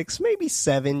 6, maybe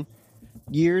 7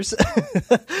 years.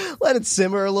 Let it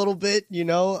simmer a little bit,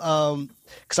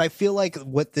 because I feel like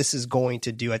what this is going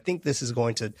to do, I think this is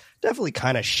going to definitely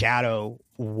kind of shadow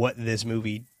what this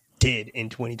movie did in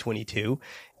 2022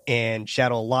 and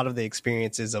shadow a lot of the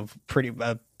experiences of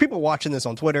people watching this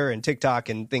on Twitter and TikTok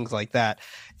and things like that,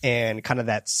 and kind of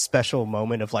that special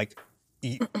moment of like,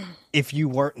 if you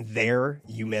weren't there,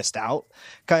 you missed out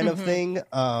kind of thing.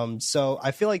 So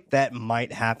I feel like that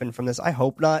might happen from this. I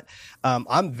hope not.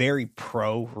 I'm very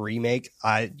pro remake.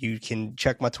 You can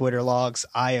check my Twitter logs.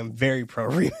 I am very pro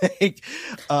remake.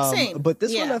 Same. But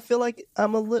this one, I feel like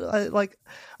I'm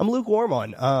I'm lukewarm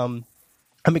on.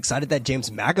 I'm excited that James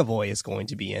McAvoy is going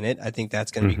to be in it. I think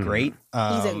that's going to be great.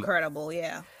 He's incredible.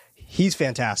 Yeah. He's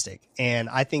fantastic, and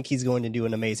I think he's going to do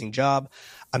an amazing job.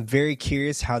 I'm very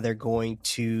curious how they're going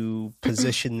to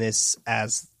position this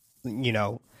as,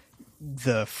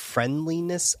 the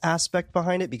friendliness aspect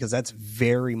behind it, because that's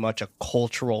very much a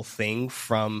cultural thing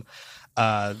from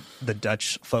the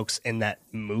Dutch folks in that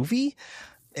movie.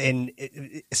 And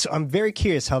so I'm very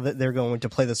curious how they're going to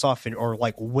play this off, or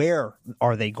like, where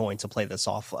are they going to play this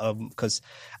off? Because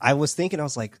I was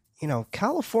like,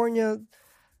 California,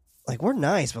 like, we're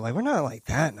nice, but like, we're not like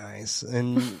that nice.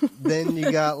 And then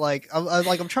you got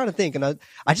I'm trying to think, and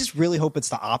I just really hope it's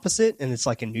the opposite, and it's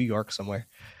like in New York somewhere.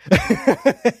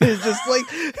 It's just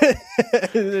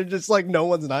like they're just like, no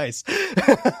one's nice.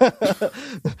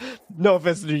 No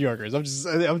offense to New Yorkers. I'm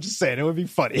just saying it would be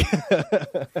funny.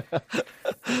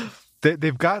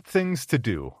 They've got things to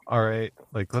do, all right?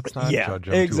 Like, let's not judge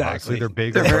them too harshly. They're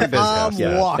big. They're very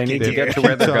business. They need to get to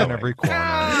where they're going. Every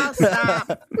corner.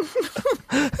 Stop.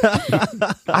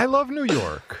 I love New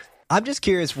York. I'm just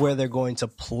curious where they're going to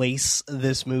place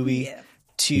this movie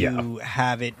to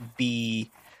have it be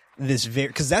this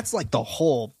because that's like the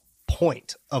whole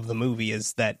point of the movie,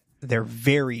 is that they're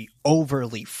very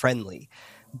overly friendly,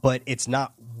 but it's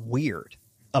not weird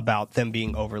about them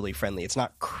being overly friendly. It's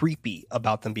not creepy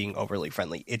about them being overly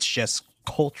friendly. It's just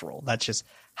cultural. That's just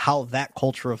how that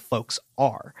culture of folks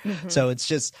are. So it's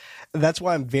just, that's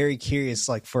why I'm very curious,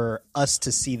 like, for us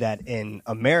to see that in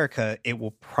America, it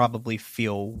will probably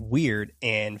feel weird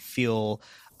and feel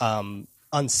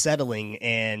unsettling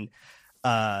and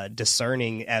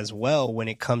discerning as well when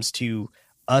it comes to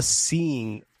us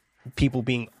seeing people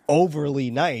being overly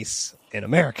nice in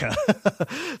America.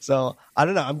 So I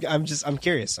don't know. I'm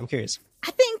curious. I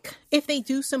think if they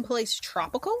do someplace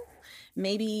tropical,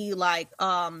 maybe like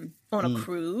on a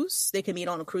cruise, they can meet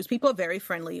on a cruise. People are very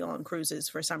friendly on cruises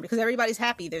for some, because everybody's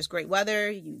happy. There's great weather.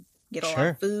 You get a lot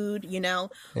of food, Yeah.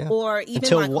 Or even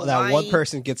until like that one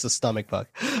person gets a stomach bug.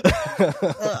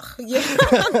 Ugh, yeah.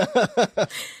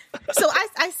 So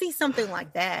I see something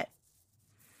like that.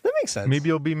 That makes sense. Maybe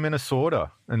it'll be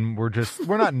Minnesota, and we're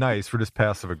not nice. We're just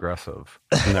passive aggressive.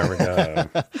 And there we go.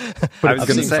 I was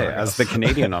going to say, as the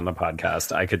Canadian on the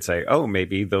podcast, I could say, oh,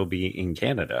 maybe they'll be in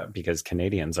Canada because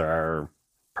Canadians are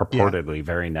purportedly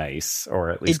very nice,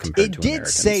 or at least compared to Americans.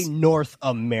 It did say North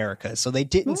America, so they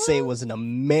didn't say it was an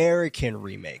American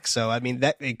remake. So I mean,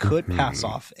 that it could pass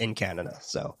off in Canada.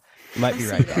 So you might be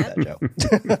right about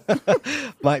that,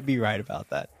 Joe. Might be right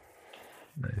about that.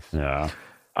 Nice. Yeah.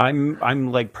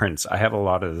 I'm like Prince. I have a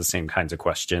lot of the same kinds of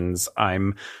questions.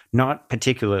 I'm not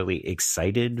particularly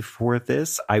excited for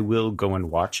this. I will go and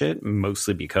watch it,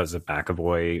 mostly because of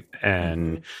McAvoy.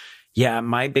 And yeah,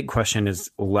 my big question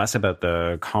is less about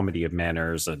the comedy of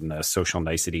manners and the social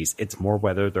niceties. It's more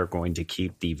whether they're going to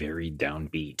keep the very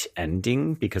downbeat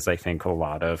ending, because I think a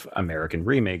lot of American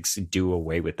remakes do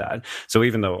away with that. So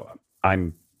even though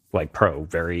I'm like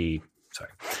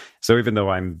So even though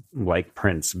I'm like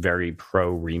Prince, very pro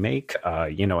remake,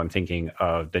 I'm thinking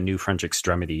of the new French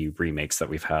Extremity remakes that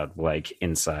we've had, like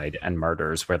Inside and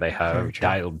Martyrs, where they have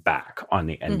dialed back on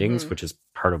the endings, which is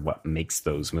part of what makes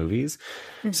those movies.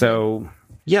 So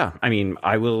yeah, I mean,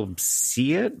 I will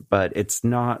see it, but it's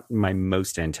not my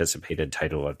most anticipated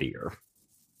title of the year.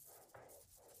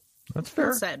 That's fair.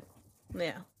 Well said.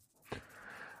 Yeah.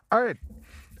 All right.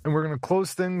 And we're going to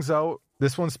close things out.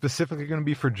 This one's specifically going to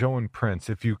be for Joe and Prince.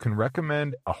 If you can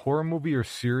recommend a horror movie or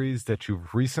series that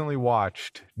you've recently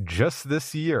watched just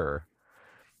this year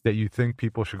that you think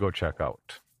people should go check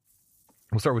out.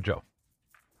 We'll start with Joe.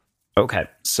 Okay,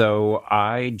 so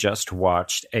I just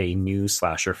watched a new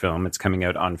slasher film. It's coming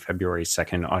out on February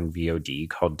 2nd on VOD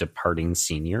called Departing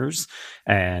Seniors.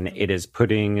 And it is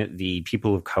putting the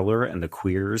people of color and the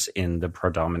queers in the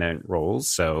predominant roles.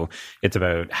 So it's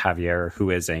about Javier, who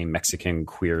is a Mexican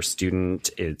queer student.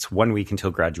 It's 1 week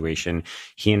until graduation.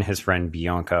 He and his friend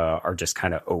Bianca are just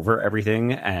kind of over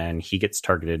everything. And he gets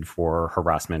targeted for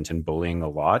harassment and bullying a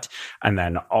lot. And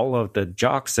then all of the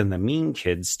jocks and the mean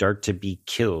kids start to be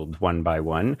killed one by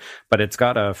one, but it's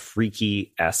got a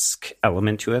freaky-esque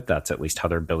element to it. That's at least how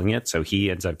they're billing it. So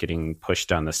he ends up getting pushed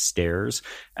down the stairs,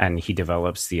 and he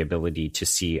develops the ability to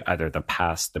see either the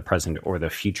past, the present, or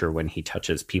the future when he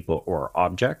touches people or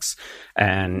objects.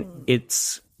 And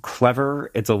it's clever.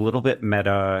 It's a little bit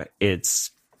meta. It's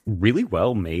really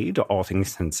well made, all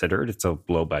things considered. It's a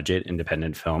low budget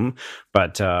independent film,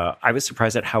 but I was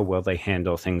surprised at how well they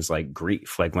handle things like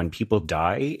grief. Like when people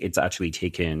die, it's actually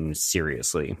taken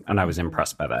seriously, and I was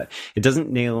impressed by that. It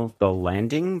doesn't nail the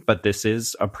landing, but this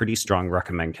is a pretty strong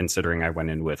recommend considering I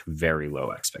went in with very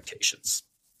low expectations.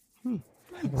 I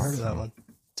haven't heard of that one.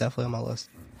 Definitely on my list.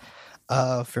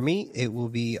 For me, it will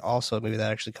be also a movie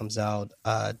that actually comes out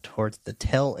towards the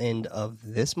tail end of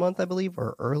this month, I believe,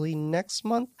 or early next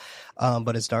month.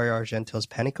 But it's Dario Argento's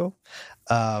Panico.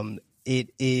 It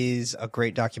is a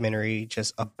great documentary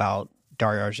just about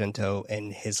Dario Argento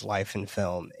and his life in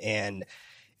film. And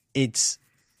it's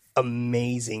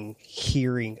amazing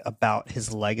hearing about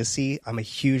his legacy. I'm a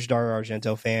huge Dario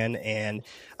Argento fan, and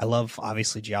I love,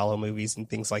 obviously, Giallo movies and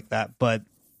things like that. But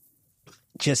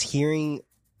just hearing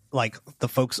like the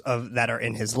folks that are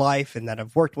in his life and that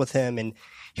have worked with him, and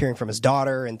hearing from his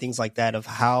daughter and things like that, of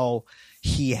how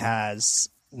he has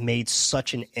made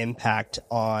such an impact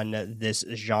on this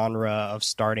genre of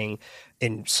starting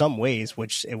in some ways,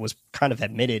 which it was kind of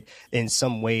admitted in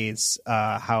some ways,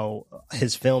 how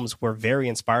his films were very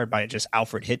inspired by just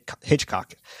Alfred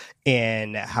Hitchcock,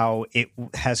 and how it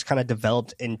has kind of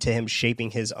developed into him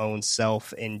shaping his own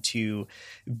self into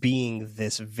being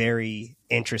this very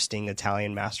interesting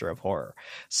Italian master of horror.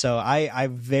 So I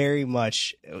very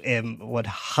much would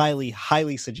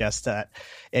highly suggest that.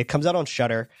 It comes out on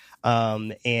Shudder.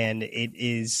 And it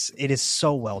is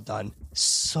so well done,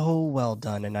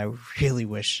 and I really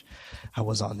wish I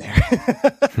was on there.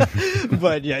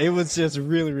 But yeah, it was just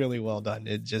really, really well done.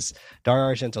 It just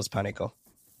Dario Argento's Panico.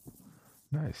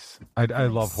 Nice. I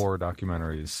love horror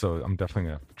documentaries, so I'm definitely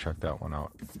gonna check that one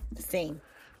out. Same.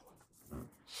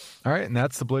 All right, and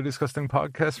that's the Bloody Disgusting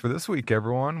podcast for this week,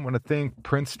 everyone. I want to thank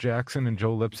Prince Jackson and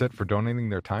Joe Lipsett for donating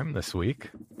their time this week.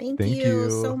 Thank you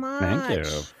so much. Thank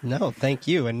you. No, thank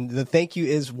you. And the thank you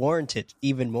is warranted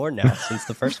even more now since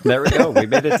the first one. There we go. We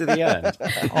made it to the end.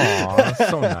 Aw,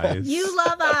 so nice. You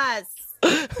love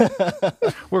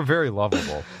us. We're very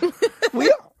lovable. We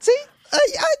are. See?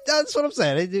 That's what I'm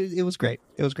saying. It was great.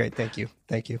 It was great. Thank you.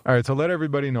 All right, so let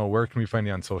everybody know, where can we find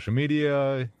you on social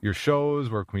media, your shows,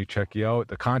 where can we check you out,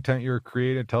 the content you're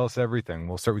creating? Tell us everything.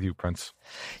 We'll start with you, Prince.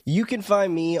 You can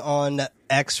find me on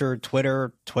X or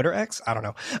Twitter X? I don't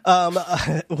know.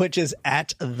 Which is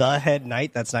at The Head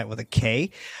Knight. That's Night with a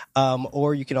K.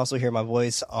 Or you can also hear my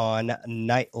voice on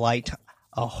Nightlight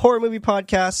a horror movie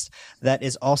podcast that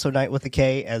is also Night with a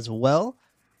K as well.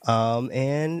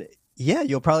 And yeah,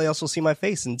 you'll probably also see my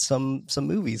face in some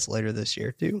movies later this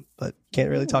year too, but can't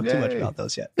really talk too much about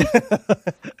those yet.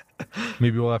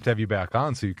 Maybe we'll have to have you back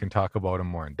on so you can talk about them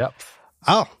more in depth.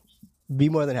 Oh, be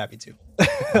more than happy to.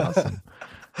 Awesome.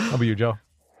 How about you, Joe?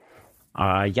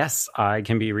 Yes, I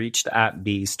can be reached at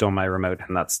B Stole My Remote,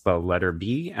 and that's the letter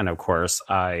B. And of course,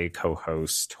 I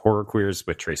co-host Horror Queers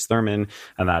with Trace Thurman,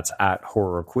 and that's at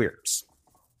Horror Queers.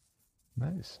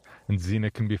 Nice. And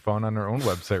Xena can be found on her own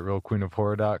website,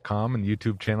 realqueenofhorror.com, and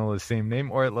YouTube channel is the same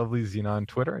name, or at Lovely Xena on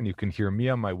Twitter. And you can hear me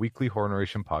on my weekly horror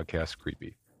narration podcast,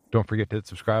 Creepy. Don't forget to hit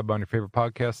subscribe on your favorite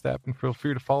podcast app, and feel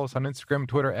free to follow us on Instagram and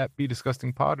Twitter at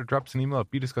BeDisgustingPod, or drop us an email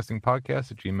at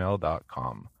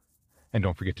BeDisgustingPodcast@gmail.com. And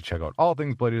don't forget to check out all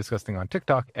things Bloody Disgusting on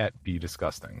TikTok at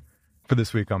BeDisgusting. For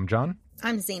this week, I'm John.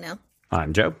 I'm Xena.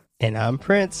 I'm Joe. And I'm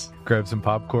Prince. Grab some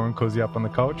popcorn, cozy up on the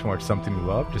couch, and watch something you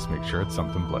love. Just make sure it's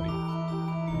something bloody.